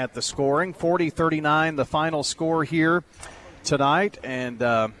look at the scoring. 40-39, the final score here tonight. And,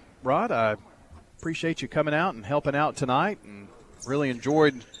 Rod, I appreciate you coming out and helping out tonight, and really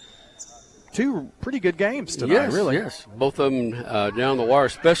enjoyed 2 pretty good games tonight, yes, really. Yes, both of them down the wire,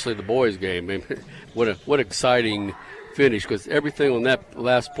 especially the boys' game. I mean, what exciting finish, because everything on that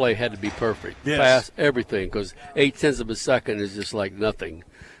last play had to be perfect. Yes. Fast, everything, because 0.8 of a second is just like nothing.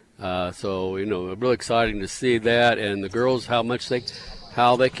 So, really exciting to see that, and the girls, how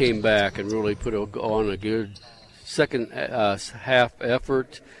they came back and really put on a good second half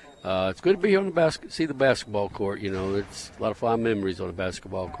effort. It's good to be on see the basketball court. It's a lot of fond memories on a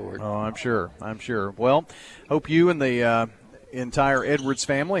basketball court. Oh, I'm sure. Well, hope you and the entire Edwards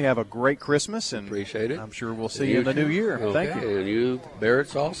family have a great Christmas, and appreciate it. I'm sure we'll see you in the new year. Okay. Thank you. And you,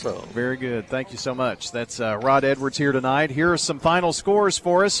 Barrett's also. Very good. Thank you so much. That's Rod Edwards here tonight. Here are some final scores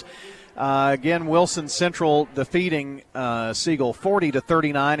for us. Again, Wilson Central defeating Siegel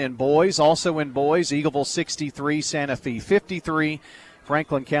 40-39 in boys. Also in boys, Eagleville 63, Santa Fe 53.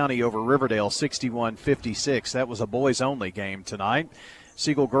 Franklin County over Riverdale 61-56. That was a boys-only game tonight.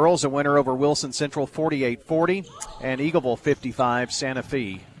 Siegel girls a winner over Wilson Central 48-40, and Eagleville 55, Santa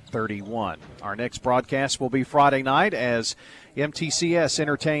Fe 31. Our next broadcast will be Friday night as MTCS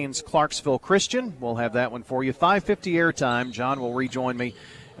entertains Clarksville Christian. We'll have that one for you. 5:50 airtime. John will rejoin me,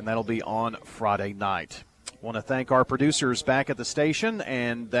 and that'll be on Friday night. Want to thank our producers back at the station,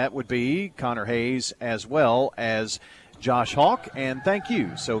 and that would be Connor Hayes as well as Josh Hawk, and thank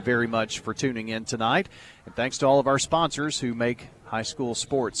you so very much for tuning in tonight. And thanks to all of our sponsors who make high school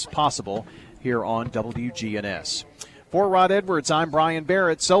sports possible here on WGNS. For Rod Edwards, I'm Brian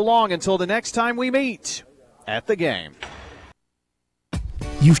Barrett. So long until the next time we meet at the game.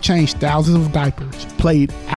 You've changed thousands of diapers, played